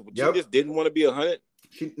think she just didn't want to be 100?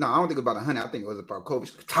 No, I don't think about 100. I think it was about COVID.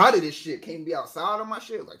 She's tired of this shit. Can't be outside on my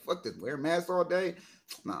shit. Like, fuck this. Wear masks all day.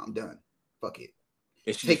 Nah, I'm done. Fuck it.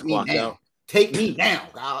 Take me down. Take me down,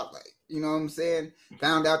 God. Like, you know what I'm saying?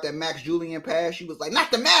 Found out that Max Julian passed. She was like, not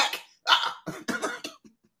the Mac.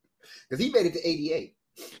 Because he made it to 88.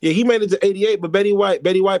 Yeah, he made it to 88, but Betty White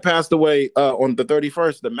passed away on the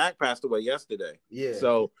 31st. The Mac passed away yesterday. Yeah.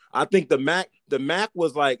 So I think the Mac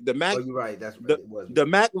was like the Mac. Oh, you're right. That's right. The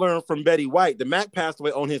Mac learned from Betty White. The Mac passed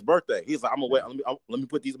away on his birthday. He's like, I'm gonna wait. Let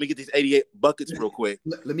me get these 88 buckets real quick.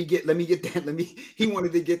 Let me get that. He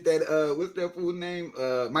wanted to get that. What's that fool's name?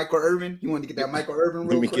 Michael Irvin. He wanted to get that Michael Irvin.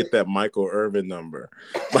 Let me get that Michael Irvin number.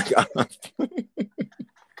 Like,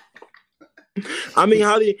 I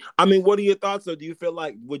mean, what are your thoughts? So do you feel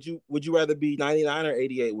like would you rather be 99 or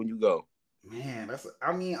 88 when you go? Man,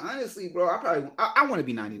 honestly, bro, I want to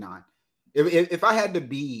be 99. If I had to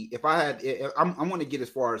be, I want to get as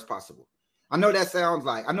far as possible. I know that sounds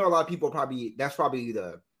like, I know a lot of people that's probably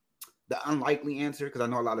the unlikely answer, because I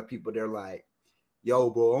know a lot of people, they're like, yo,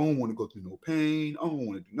 bro, I don't want to go through no pain. I don't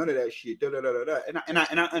want to do none of that shit. Da, da, da, da, da. And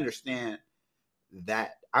I understand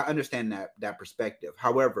that. I understand that perspective.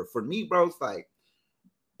 However, for me, bro, it's like,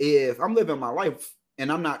 if I'm living my life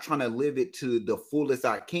and I'm not trying to live it to the fullest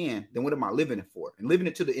I can, then what am I living it for? And living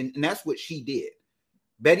it to and that's what she did.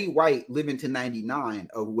 Betty White living to 99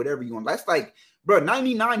 or whatever you want. That's like, bro,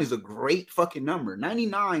 99 is a great fucking number.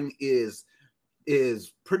 99 is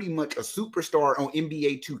pretty much a superstar on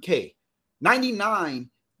NBA 2K. 99,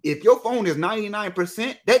 if your phone is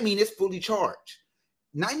 99%, that means it's fully charged.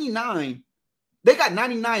 99, they got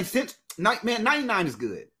 99 cents. Man, 99 is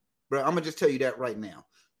good. Bro, I'm going to just tell you that right now.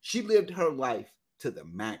 She lived her life to the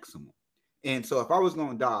maximum. And so if I was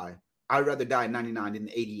going to die, I'd rather die at 99 than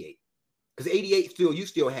 88. Because 88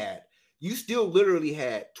 you still literally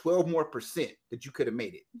had 12 more percent that you could have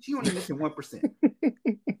made it. She only missing 1%.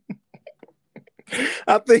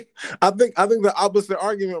 I think the opposite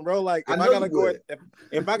argument, bro. Like if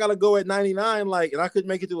I gotta go at 99, like, and I could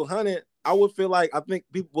make it to 100, I would feel like, I think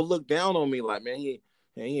people would look down on me, like, man, he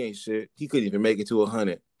ain't shit. He couldn't even make it to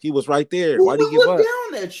 100. He was right there. Why did he give up?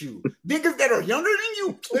 Down at you, niggas that are younger than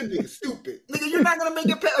you. That nigga stupid. Nigga, you're not gonna make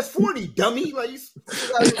it past 40, dummy. Like,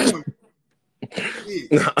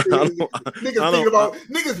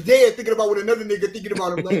 niggas dead thinking about what another nigga thinking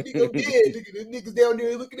about him. Like, nigga dead. Niggas down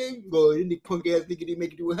there looking at him. Go, this nigga punk ass nigga didn't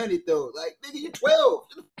make it to 100 though. Like, nigga, you're 12.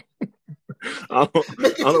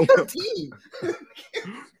 Make it to 13.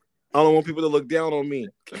 I don't want people to look down on me.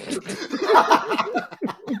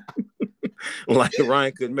 Like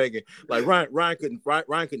Ryan couldn't make it. Like Ryan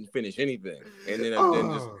couldn't finish anything. And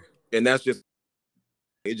then that's just.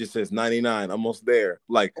 It just says 99, almost there.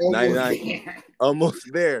 Like almost 99, there.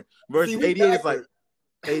 Almost there. Versus 88 is like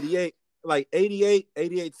 88. Like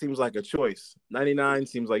 88 seems like a choice. 99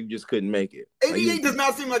 seems like you just couldn't make it. 88 does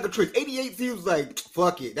not seem like a choice. 88 seems like,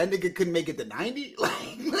 fuck it. That nigga couldn't make it to 90.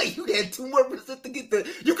 Like you had 2 more percent to get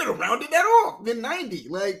you could have rounded that off than 90.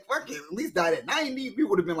 Like, fuck it. At least died at 90. We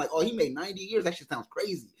would have been like, oh, he made 90 years. That shit sounds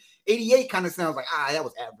crazy. 88 kind of sounds like, that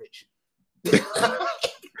was average.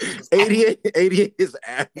 88 is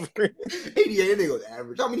average. 88 nigga was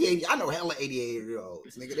average. How many 80? I know hella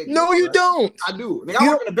 88-year-olds. Nigga, no, you don't. I do. Nigga, I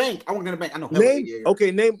work in a bank. I know hella 88-year-olds. Okay,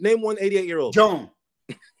 name one 88-year-old.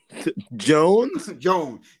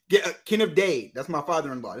 Jones. Kenneth Dade. That's my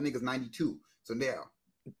father-in-law. That nigga's 92. So now.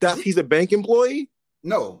 He's a bank employee?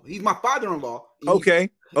 No, he's my father-in-law. Okay.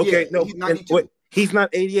 Yeah, no. He's 92. Wait, he's not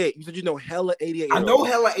 88. You said you know hella 88-year-olds. I know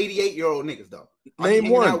hella 88-year-old niggas though. Name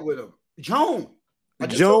one. Out with him. Joan.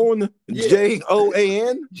 Joan.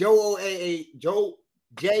 Joan. Joan.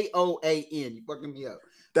 You fucking me up.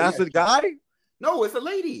 That's a guy? No, it's a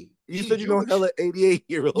lady. You said you know hella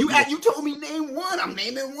 88-year-old. You told me name one. I'm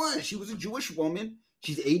naming one. She was a Jewish woman.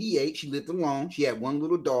 She's 88. She lived alone. She had one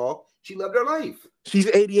little dog. She loved her life. She's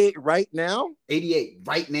 88 right now? 88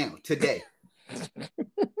 right now, today.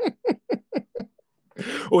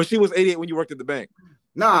 Or she was 88 when you worked at the bank?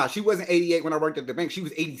 Nah, she wasn't 88 when I worked at the bank. She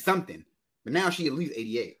was 80-something. But now she's at least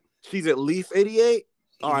 88. She's at least 88?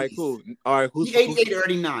 All right, cool. All right, who's 88 or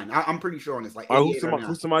 89? I'm pretty sure on this. Like, who's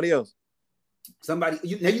somebody else? Somebody.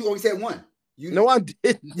 You only said one. No, I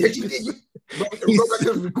didn't. Yes, you did. You broke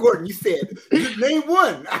out recording. You said, name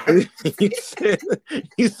one.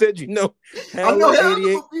 you said you know. I know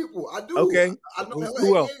hella people. I do. Okay. I know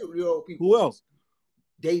who else? People. Who else?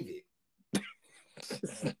 David.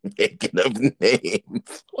 Making up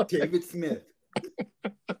names. David Smith.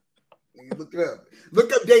 Look it up.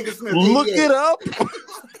 Look up David Smith. 88. Look it up.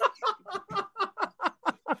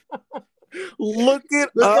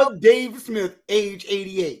 Look up Dave Smith, age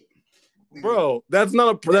 88. Bro, that's not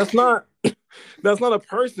a person.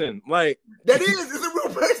 Like that is, it's a real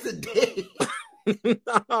person, Dave.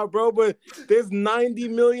 Nah, bro, but there's 90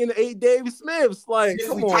 million Dave Smiths. Like,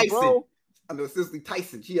 come on, Tyson. Bro. I know Cicely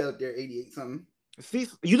Tyson. She out there 88 something. See,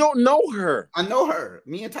 you don't know her. I know her.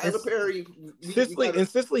 Me and Tyler Perry.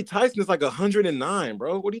 Cicely Tyson is like 109,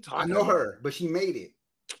 bro. What are you talking about? I know her, but she made it.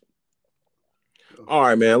 All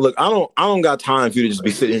right, man. Look, I don't got time for you to just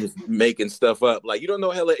be sitting here making stuff up. Like, you don't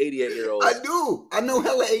know hella 88-year-olds. I do. I know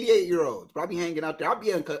hella 88-year-olds. But I be hanging out there. I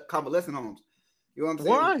be in convalescent homes. You know what I'm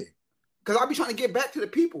saying? Why? Because I be trying to get back to the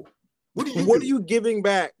people. What are you giving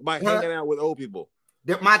back by hanging out with old people?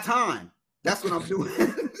 My time. That's what I'm doing.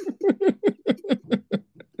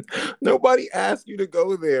 Nobody asked you to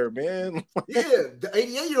go there, man. Yeah, the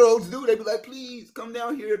 88-year-olds do. They be like, please come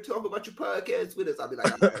down here and talk about your podcast with us. I'll be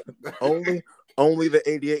like, all right. only the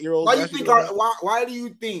 88-year-olds. Why do you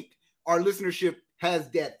think our listenership has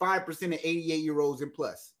that 5% of 88-year-olds and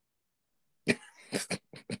plus?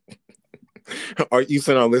 Are you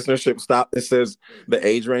saying our listenership stop? It says the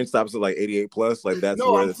age range stops at like 88 plus. Like that's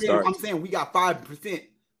where it starts. I'm saying we got 5%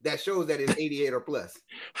 that shows that it's 88 or plus.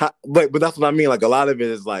 But that's what I mean. Like a lot of it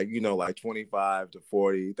is like, like 25 to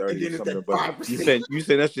 40, 30 or something. But you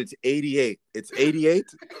said that shit's 88. It's 88.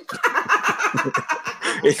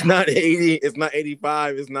 It's not 80. It's not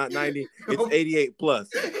 85. It's not 90. It's 88 plus.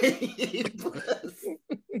 88 plus.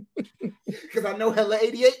 Because I know hella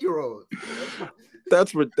 88-year-olds.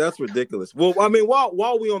 That's ridiculous. Well, I mean,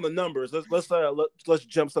 while we on the numbers, let's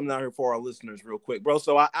jump something out here for our listeners real quick, bro.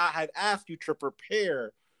 So I had asked you to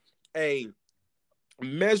prepare one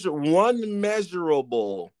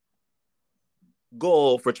measurable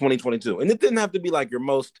goal for 2022, and it didn't have to be like your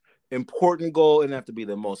most important goal. It didn't have to be it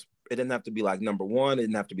didn't have to be like number one. It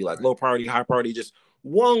didn't have to be like low priority, high priority. Just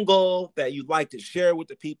one goal that you'd like to share with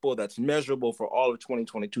the people that's measurable for all of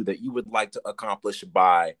 2022 that you would like to accomplish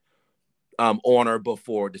by on or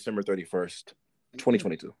before December 31st,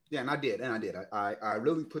 2022. Yeah, and I did. I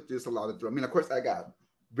really put this a lot of through. I mean, of course, I got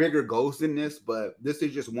bigger goals than this, but this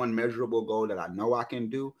is just one measurable goal that I know I can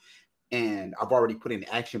do. And I've already put in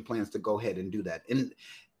action plans to go ahead and do that. And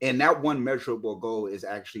that one measurable goal is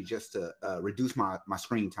actually just to reduce my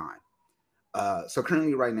screen time. So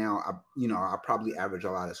currently right now, I probably average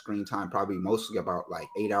a lot of screen time, probably mostly about like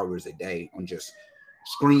 8 hours a day on just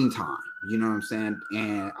screen time. You know what I'm saying?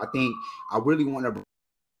 And I think I really want to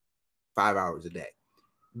 5 hours a day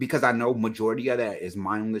because I know majority of that is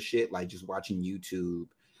mindless shit, like just watching YouTube,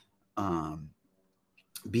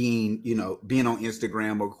 being on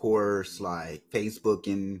Instagram, of course, like Facebook,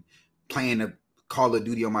 and playing a Call of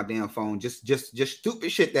Duty on my damn phone, just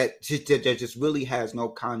stupid shit that just really has no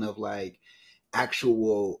kind of like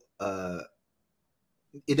actual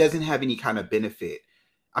it doesn't have any kind of benefit.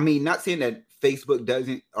 I mean, not saying that Facebook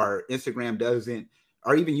doesn't or Instagram doesn't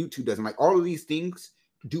or even YouTube doesn't. Like all of these things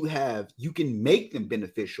do have, you can make them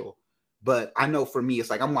beneficial, but I know for me it's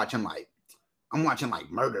like I'm watching like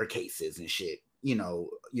murder cases and shit,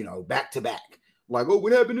 back to back. Like, oh,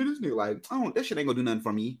 what happened to this nigga? Like, oh, that shit ain't gonna do nothing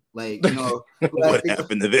for me. Like, what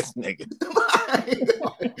happened to this nigga?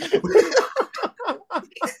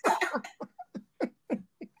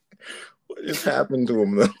 What just happened to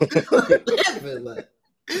him though?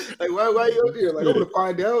 Like, why you up here? Like, I want to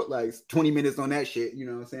find out. Like, 20 minutes on that shit. You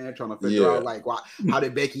know what I'm saying? Trying to figure out like how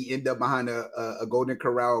did Becky end up behind a Golden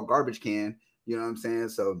Corral garbage can? You know what I'm saying?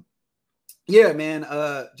 So, yeah, man.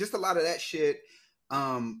 Just a lot of that shit.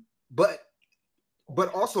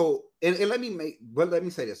 But also, and let me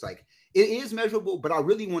say this, like, it is measurable, but I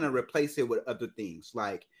really want to replace it with other things.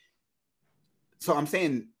 Like, so I'm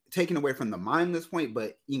saying taking away from the mindless point,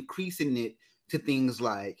 but increasing it to things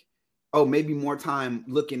like, oh, maybe more time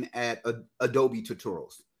looking at Adobe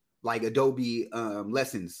tutorials, like Adobe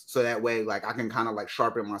lessons. So that way, like, I can kind of like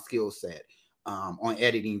sharpen my skill set on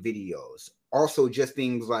editing videos. Also, just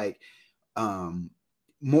things like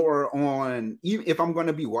more on, even if I'm going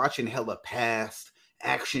to be watching hella past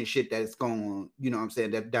action shit that's going, you know what I'm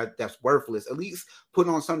saying, that's worthless, at least put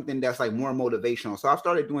on something that's like more motivational. So I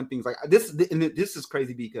started doing things like this, and this is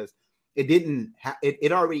crazy because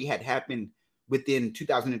it already had happened within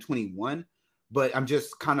 2021, but I'm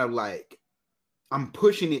just kind of like, I'm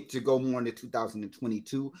pushing it to go more into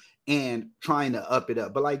 2022 and trying to up it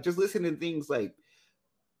up. But like just listening to things like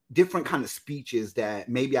different kind of speeches that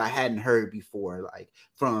maybe I hadn't heard before, like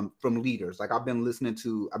from leaders. Like I've been listening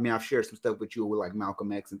to, I mean, I've shared some stuff with you with like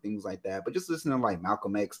Malcolm X and things like that, but just listening to like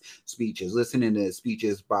Malcolm X speeches, listening to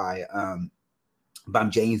speeches by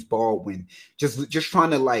James Baldwin, just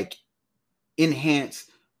trying to like enhance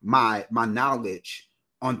my knowledge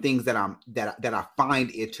on things that I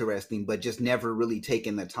find interesting, but just never really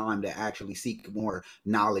taking the time to actually seek more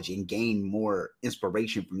knowledge and gain more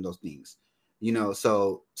inspiration from those things.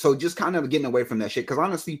 So just kind of getting away from that shit. Cause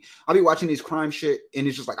honestly, I'll be watching these crime shit and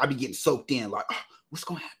it's just like, I'll be getting soaked in like, oh, what's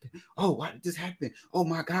going to happen? Oh, why did this happen? Oh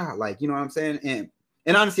my God. Like, you know what I'm saying? And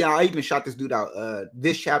honestly, I even shot this dude out.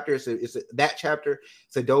 This chapter, that chapter,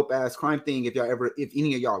 it's a dope ass crime thing. If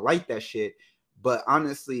any of y'all like that shit. But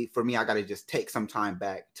honestly, for me, I got to just take some time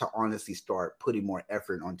back to honestly start putting more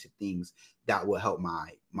effort onto things that will help my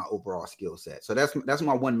overall skill set. So that's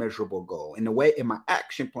my one measurable goal. And the way in my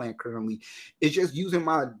action plan currently is just using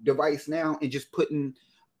my device now and just putting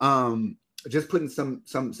just putting some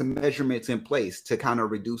measurements in place to kind of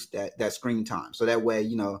reduce that screen time. So that way,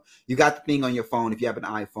 you know, you got the thing on your phone, if you have an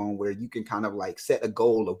iPhone, where you can kind of like set a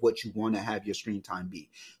goal of what you want to have your screen time be.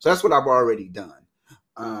 So that's what I've already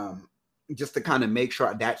done. Just to kind of make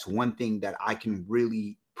sure that's one thing that I can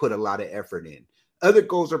really put a lot of effort in. Other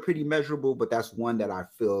goals are pretty measurable, but that's one that I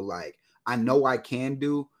feel like I know I can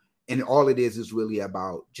do. And all it is really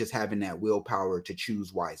about just having that willpower to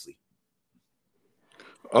choose wisely.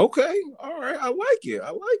 Okay, all right, I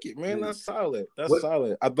like it, man. That's solid. That's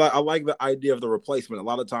solid. I like the idea of the replacement. A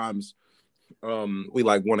lot of times, we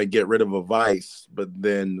like want to get rid of a vice, but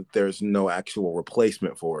then there's no actual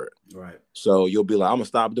replacement for it. Right. So you'll be like, I'm gonna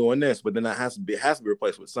stop doing this, but then that has to be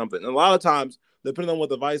replaced with something. And a lot of times, depending on what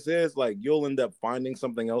the vice is, like you'll end up finding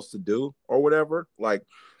something else to do or whatever. Like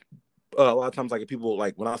a lot of times, like if people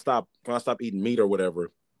like when I stop eating meat or whatever,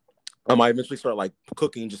 I might eventually start like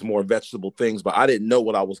cooking just more vegetable things, but I didn't know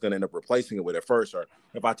what I was going to end up replacing it with at first. Or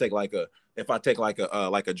if I take like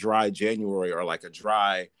a dry January or like a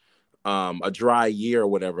dry year or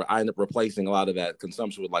whatever, I end up replacing a lot of that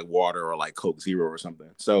consumption with like water or like Coke Zero or something.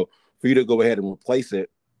 So for you to go ahead and replace it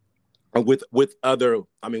with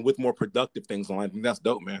more productive things in life, I mean, that's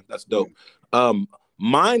dope, man. That's dope.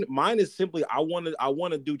 Mine is simply I want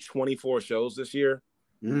to do 24 shows this year.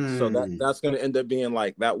 So that's going to end up being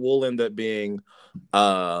like, that will end up being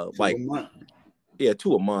like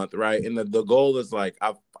 2 a month, right? And the goal is like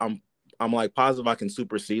I'm like positive I can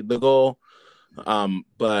supersede the goal,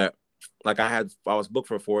 but like I was booked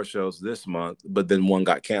for 4 shows this month, but then one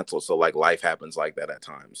got canceled. So like life happens like that at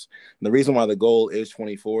times. And the reason why the goal is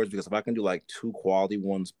 24 is because if I can do like 2 quality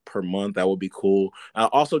ones per month, that would be cool. I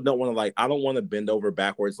also don't want to I don't want to bend over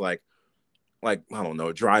backwards like I don't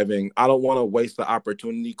know, driving. I don't want to waste the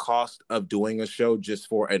opportunity cost of doing a show just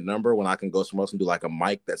for a number when I can go somewhere else and do like a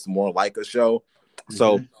mic that's more like a show. Mm-hmm.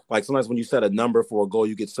 So like sometimes when you set a number for a goal,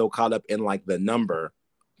 you get so caught up in like the number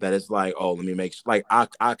that it's like, oh, let me make like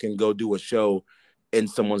I can go do a show in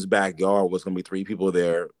someone's backyard where it's gonna be 3 people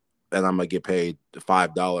there and I'm gonna get paid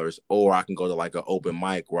 $5, or I can go to like an open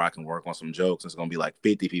mic where I can work on some jokes and it's gonna be like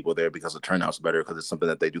 50 people there because the turnout's better because it's something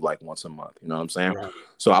that they do like once a month. You know what I'm saying? Right.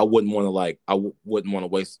 So I wouldn't want to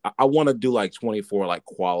waste. I want to do like 24 like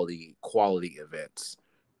quality events.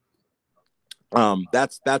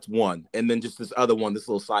 That's one, and then just this other one, this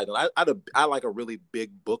little side note. I like a really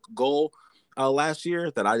big book goal last year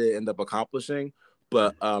that I didn't end up accomplishing,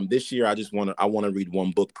 but this year I want to read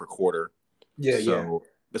 1 book per quarter.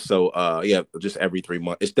 So just every 3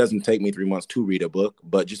 months. It doesn't take me 3 months to read a book,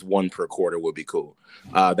 but just 1 per quarter would be cool.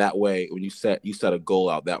 That way, when you set a goal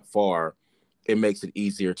out that far, it makes it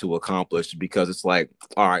easier to accomplish because it's like,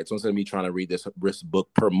 all right, so instead of me trying to read this book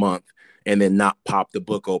per month and then not pop the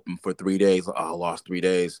book open for 3 days, I lost 3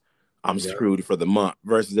 days, I'm screwed for the month.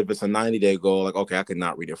 Versus if it's a 90-day goal, like, okay, I could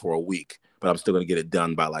not read it for a week, but I'm still gonna get it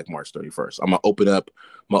done by like March 31st. I'm gonna open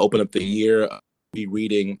up the year. Be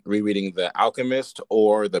rereading The Alchemist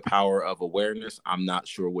or The Power of Awareness. I'm not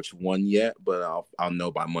sure which one yet, but I'll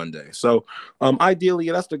know by Monday. So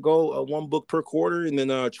ideally, that's the goal: 1 book per quarter, and then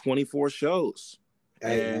 24 shows.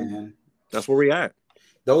 Hey, man, that's where we at.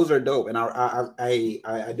 Those are dope, and I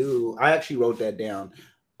actually wrote that down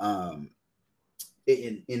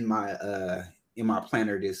in my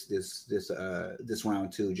planner this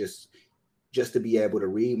round too, just to be able to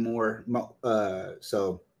read more.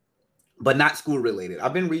 But not school related.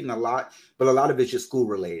 I've been reading a lot, but a lot of it's just school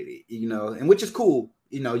related, you know, and which is cool.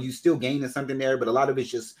 You know, you still gaining something there, but a lot of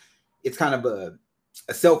it's kind of a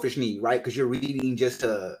selfish need, right? Because you're reading just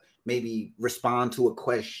to maybe respond to a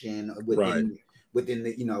question within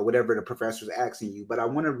the, you know, whatever the professor's asking you. But I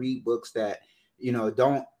want to read books that, you know,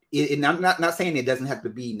 and I'm not saying it doesn't have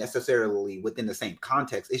to be necessarily within the same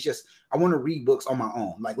context. It's just I want to read books on my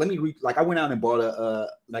own. Like, let me read. Like, I went out and bought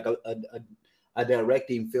a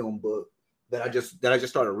directing film book that I just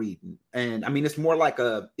started reading, and I mean, it's more like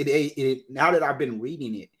now that I've been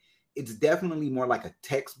reading it, it's definitely more like a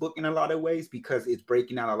textbook in a lot of ways because it's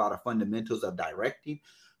breaking out a lot of fundamentals of directing.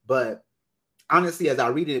 But honestly, as I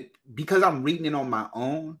read it, because I'm reading it on my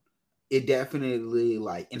own, it definitely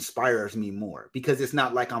like inspires me more because it's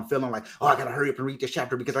not like I'm feeling like, oh, I gotta hurry up and read this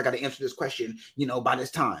chapter because I gotta answer this question, you know, by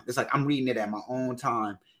this time. It's like I'm reading it at my own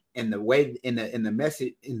time, and the way in the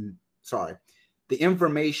message the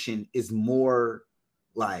information is more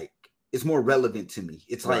like, it's more relevant to me.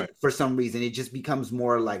 It's like, for some reason, it just becomes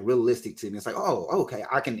more like realistic to me. It's like, oh, okay,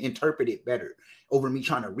 I can interpret it better over me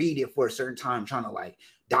trying to read it for a certain time, trying to like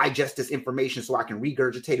digest this information so I can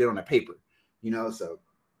regurgitate it on a paper, you know? So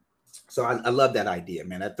I love that idea,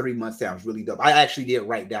 man. That 3 months sounds really dope. I actually did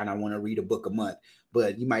write down I want to read a book a month,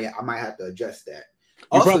 but I might have to adjust that.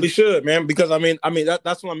 You probably should, man, because I mean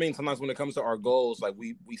that's what I mean. Sometimes when it comes to our goals, like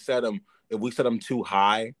we set them, if we set them too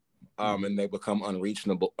high, and they become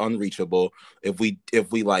unreachable. If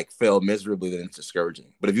we like fail miserably, then it's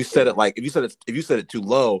discouraging. But if you set it too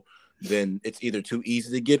low, then it's either too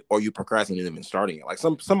easy to get or you procrastinate even starting it. Like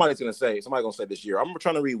somebody's gonna say this year, I'm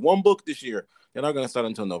trying to read one book this year. They're not gonna start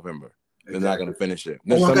until November. They're not gonna finish it.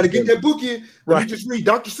 I gotta get that book in. Right. Just read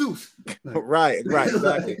Dr. Seuss. right,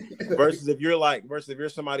 exactly. Versus if you're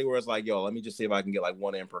somebody where it's like, yo, let me just see if I can get like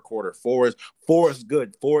 1 in per quarter. 4 is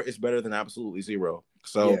good. 4 is better than absolutely 0.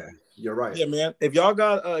 So yeah, you're right. Yeah, man. If y'all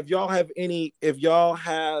have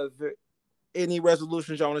any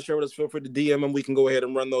resolutions y'all want to share with us, feel free to DM and we can go ahead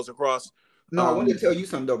and run those across. No, I want to tell you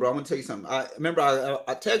something though, bro. I want to tell you something. I remember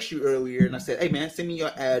I texted you earlier and I said, "Hey, man, send me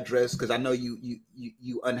your address because I know you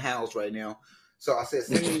unhoused right now." So I said,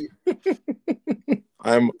 "Send me."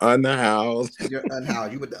 I'm unhoused. You're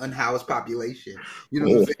unhoused. You with the unhoused population. You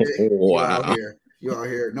know what I'm saying? Wow. You're out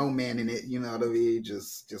here, no man in it. You know what I mean?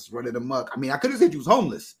 Just running amok. I mean, I could have said you was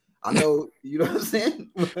homeless. I know. You know what I'm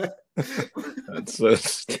saying? That's so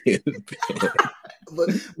stupid.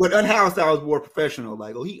 But unhoused, I was more professional.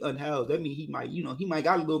 Like, oh, he unhoused. That means he might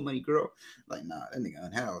got a little money, girl. Like, nah, that nigga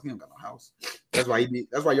unhoused. He don't got no house. That's why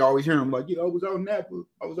you always hear him like, I was out in Napa.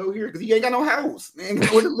 I was out here because he ain't got no house. Man, ain't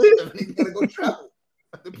got nowhere to live. He gotta go travel.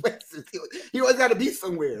 The places he always got to be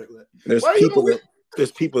somewhere. There's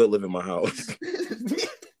people that live in my house.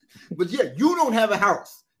 But yeah, you don't have a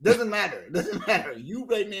house. Doesn't matter. You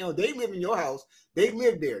right now, they live in your house. They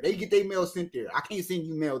live there. They get their mail sent there. I can't send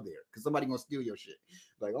you mail there because somebody gonna steal your shit.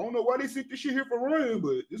 Like, I don't know why they sent this shit here for Ryan,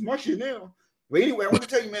 but it's my shit now. But anyway, I want to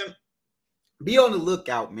tell you, man, be on the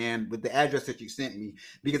lookout, man, with the address that you sent me,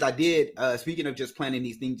 because I did, speaking of just planning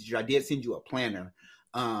these things, I did send you a planner.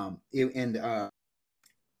 I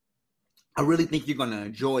really think you're going to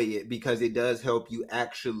enjoy it because it does help you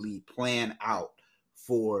actually plan out.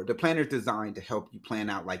 For the planner is designed to help you plan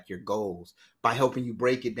out like your goals by helping you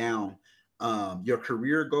break it down. Your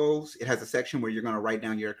career goals. It has a section where you're going to write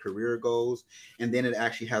down your career goals, and then it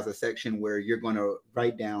actually has a section where you're going to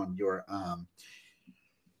write down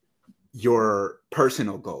your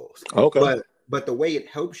personal goals. Okay. But the way it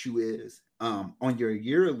helps you is on your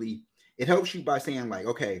yearly. It helps you by saying like,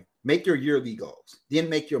 okay, make your yearly goals, then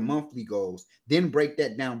make your monthly goals, then break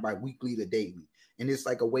that down by weekly to daily. And it's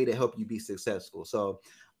like a way to help you be successful. So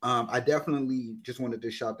I definitely just wanted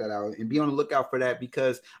to shout that out and be on the lookout for that,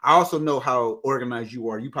 because I also know how organized you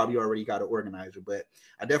are. You probably already got an organizer, but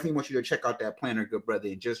I definitely want you to check out that planner, good brother.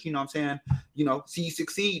 And just, you know what I'm saying? See you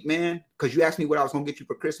succeed, man. Because you asked me what I was going to get you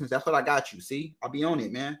for Christmas. That's what I got you. See, I'll be on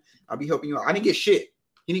it, man. I'll be helping you out. I didn't get shit.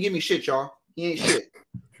 He didn't give me shit, y'all. He ain't shit.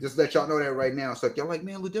 Just let y'all know that right now. So if y'all like,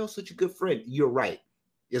 man, Liddell's such a good friend. You're right.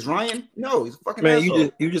 Is Ryan? No, he's a fucking asshole.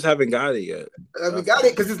 You just haven't got it yet. I haven't got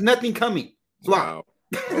it because there's nothing coming. Wow.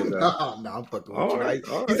 Okay. No, I'm fucking with you. Right.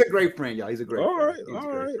 He's a great friend, y'all. He's a great friend. All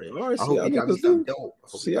right. I hope he got me something dope.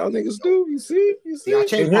 See how niggas do. You see? I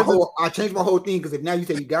changed my whole thing because if now you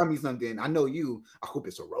say you got me something, I know you. I hope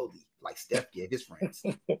it's a rollie like Steph gave his friends.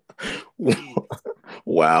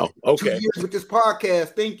 Wow. Okay. 2 years with this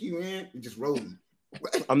podcast. Thank you, man. Just rolling.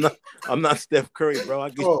 I'm not Steph Curry, bro.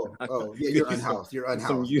 Yeah, you're unhoused. You're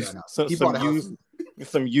unhoused.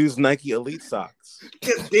 Some used Nike Elite socks.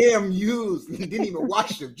 Just damn used. He didn't even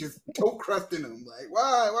wash them. Just toe crust in them. Like,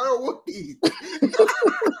 why don't I want these?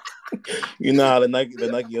 You know how the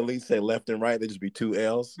Nike Elite say left and right, they just be 2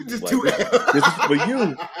 L's. Just like, 2 L's. This is for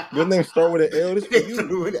you. Your name start with an L. This is for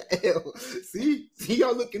you. With an L. See,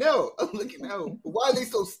 y'all looking out. I'm looking out. Why are they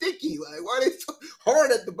so sticky? Like, why are they so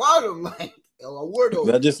hard at the bottom? Like,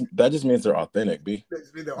 that just means they're authentic, B.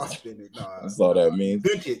 They're authentic. That's all that means.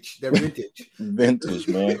 Vintage. They're vintage. Vintage,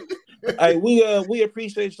 man. Hey, we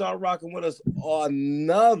appreciate y'all rocking with us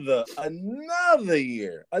another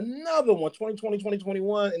year, another one, 2020,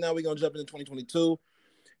 2021, and now we're gonna jump into 2022.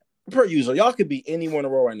 Per usual, y'all could be anywhere in the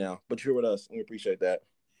world right now, but you're with us, and we appreciate that.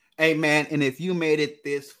 Hey, man, and if you made it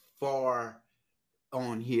this far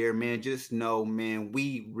on here, man, just know, man,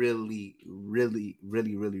 we really, really,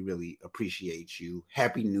 really, really, really appreciate you.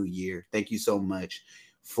 Happy New Year. Thank you so much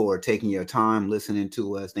for taking your time listening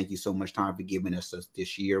to us. Thank you so much time for giving us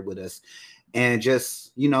this year with us. And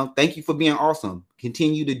just, thank you for being awesome.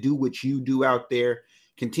 Continue to do what you do out there.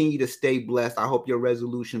 Continue to stay blessed. I hope your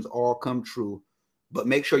resolutions all come true, but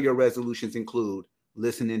make sure your resolutions include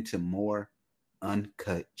listening to more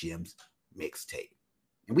Uncut Gems mixtape.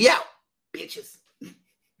 And we out, bitches.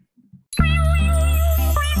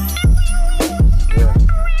 Yeah.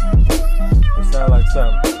 It sound like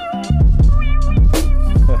something.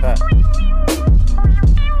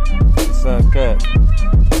 It's uncut.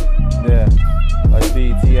 Yeah. Like these.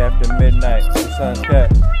 after midnight. It's uncut.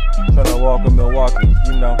 Tryna walk in Milwaukee,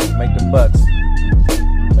 you know, make the bucks.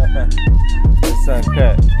 It's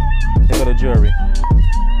uncut. Here go the jury.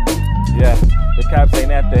 Yeah, the cops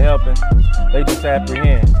ain't after helping, they just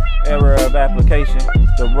apprehend. Error of application,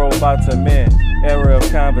 the robots are men. Error of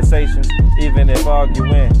conversations, even if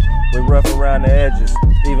arguing. We're rough around the edges,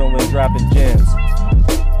 even when dropping gems.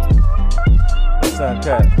 It's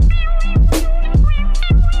uncut.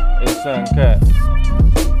 It's uncut.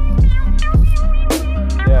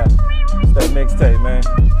 Yeah, it's that mixtape, man.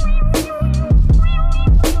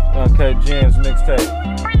 Uncut Gems mixtape.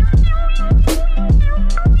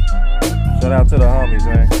 Shout out to the homies,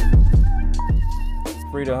 man.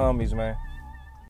 Free the homies, man.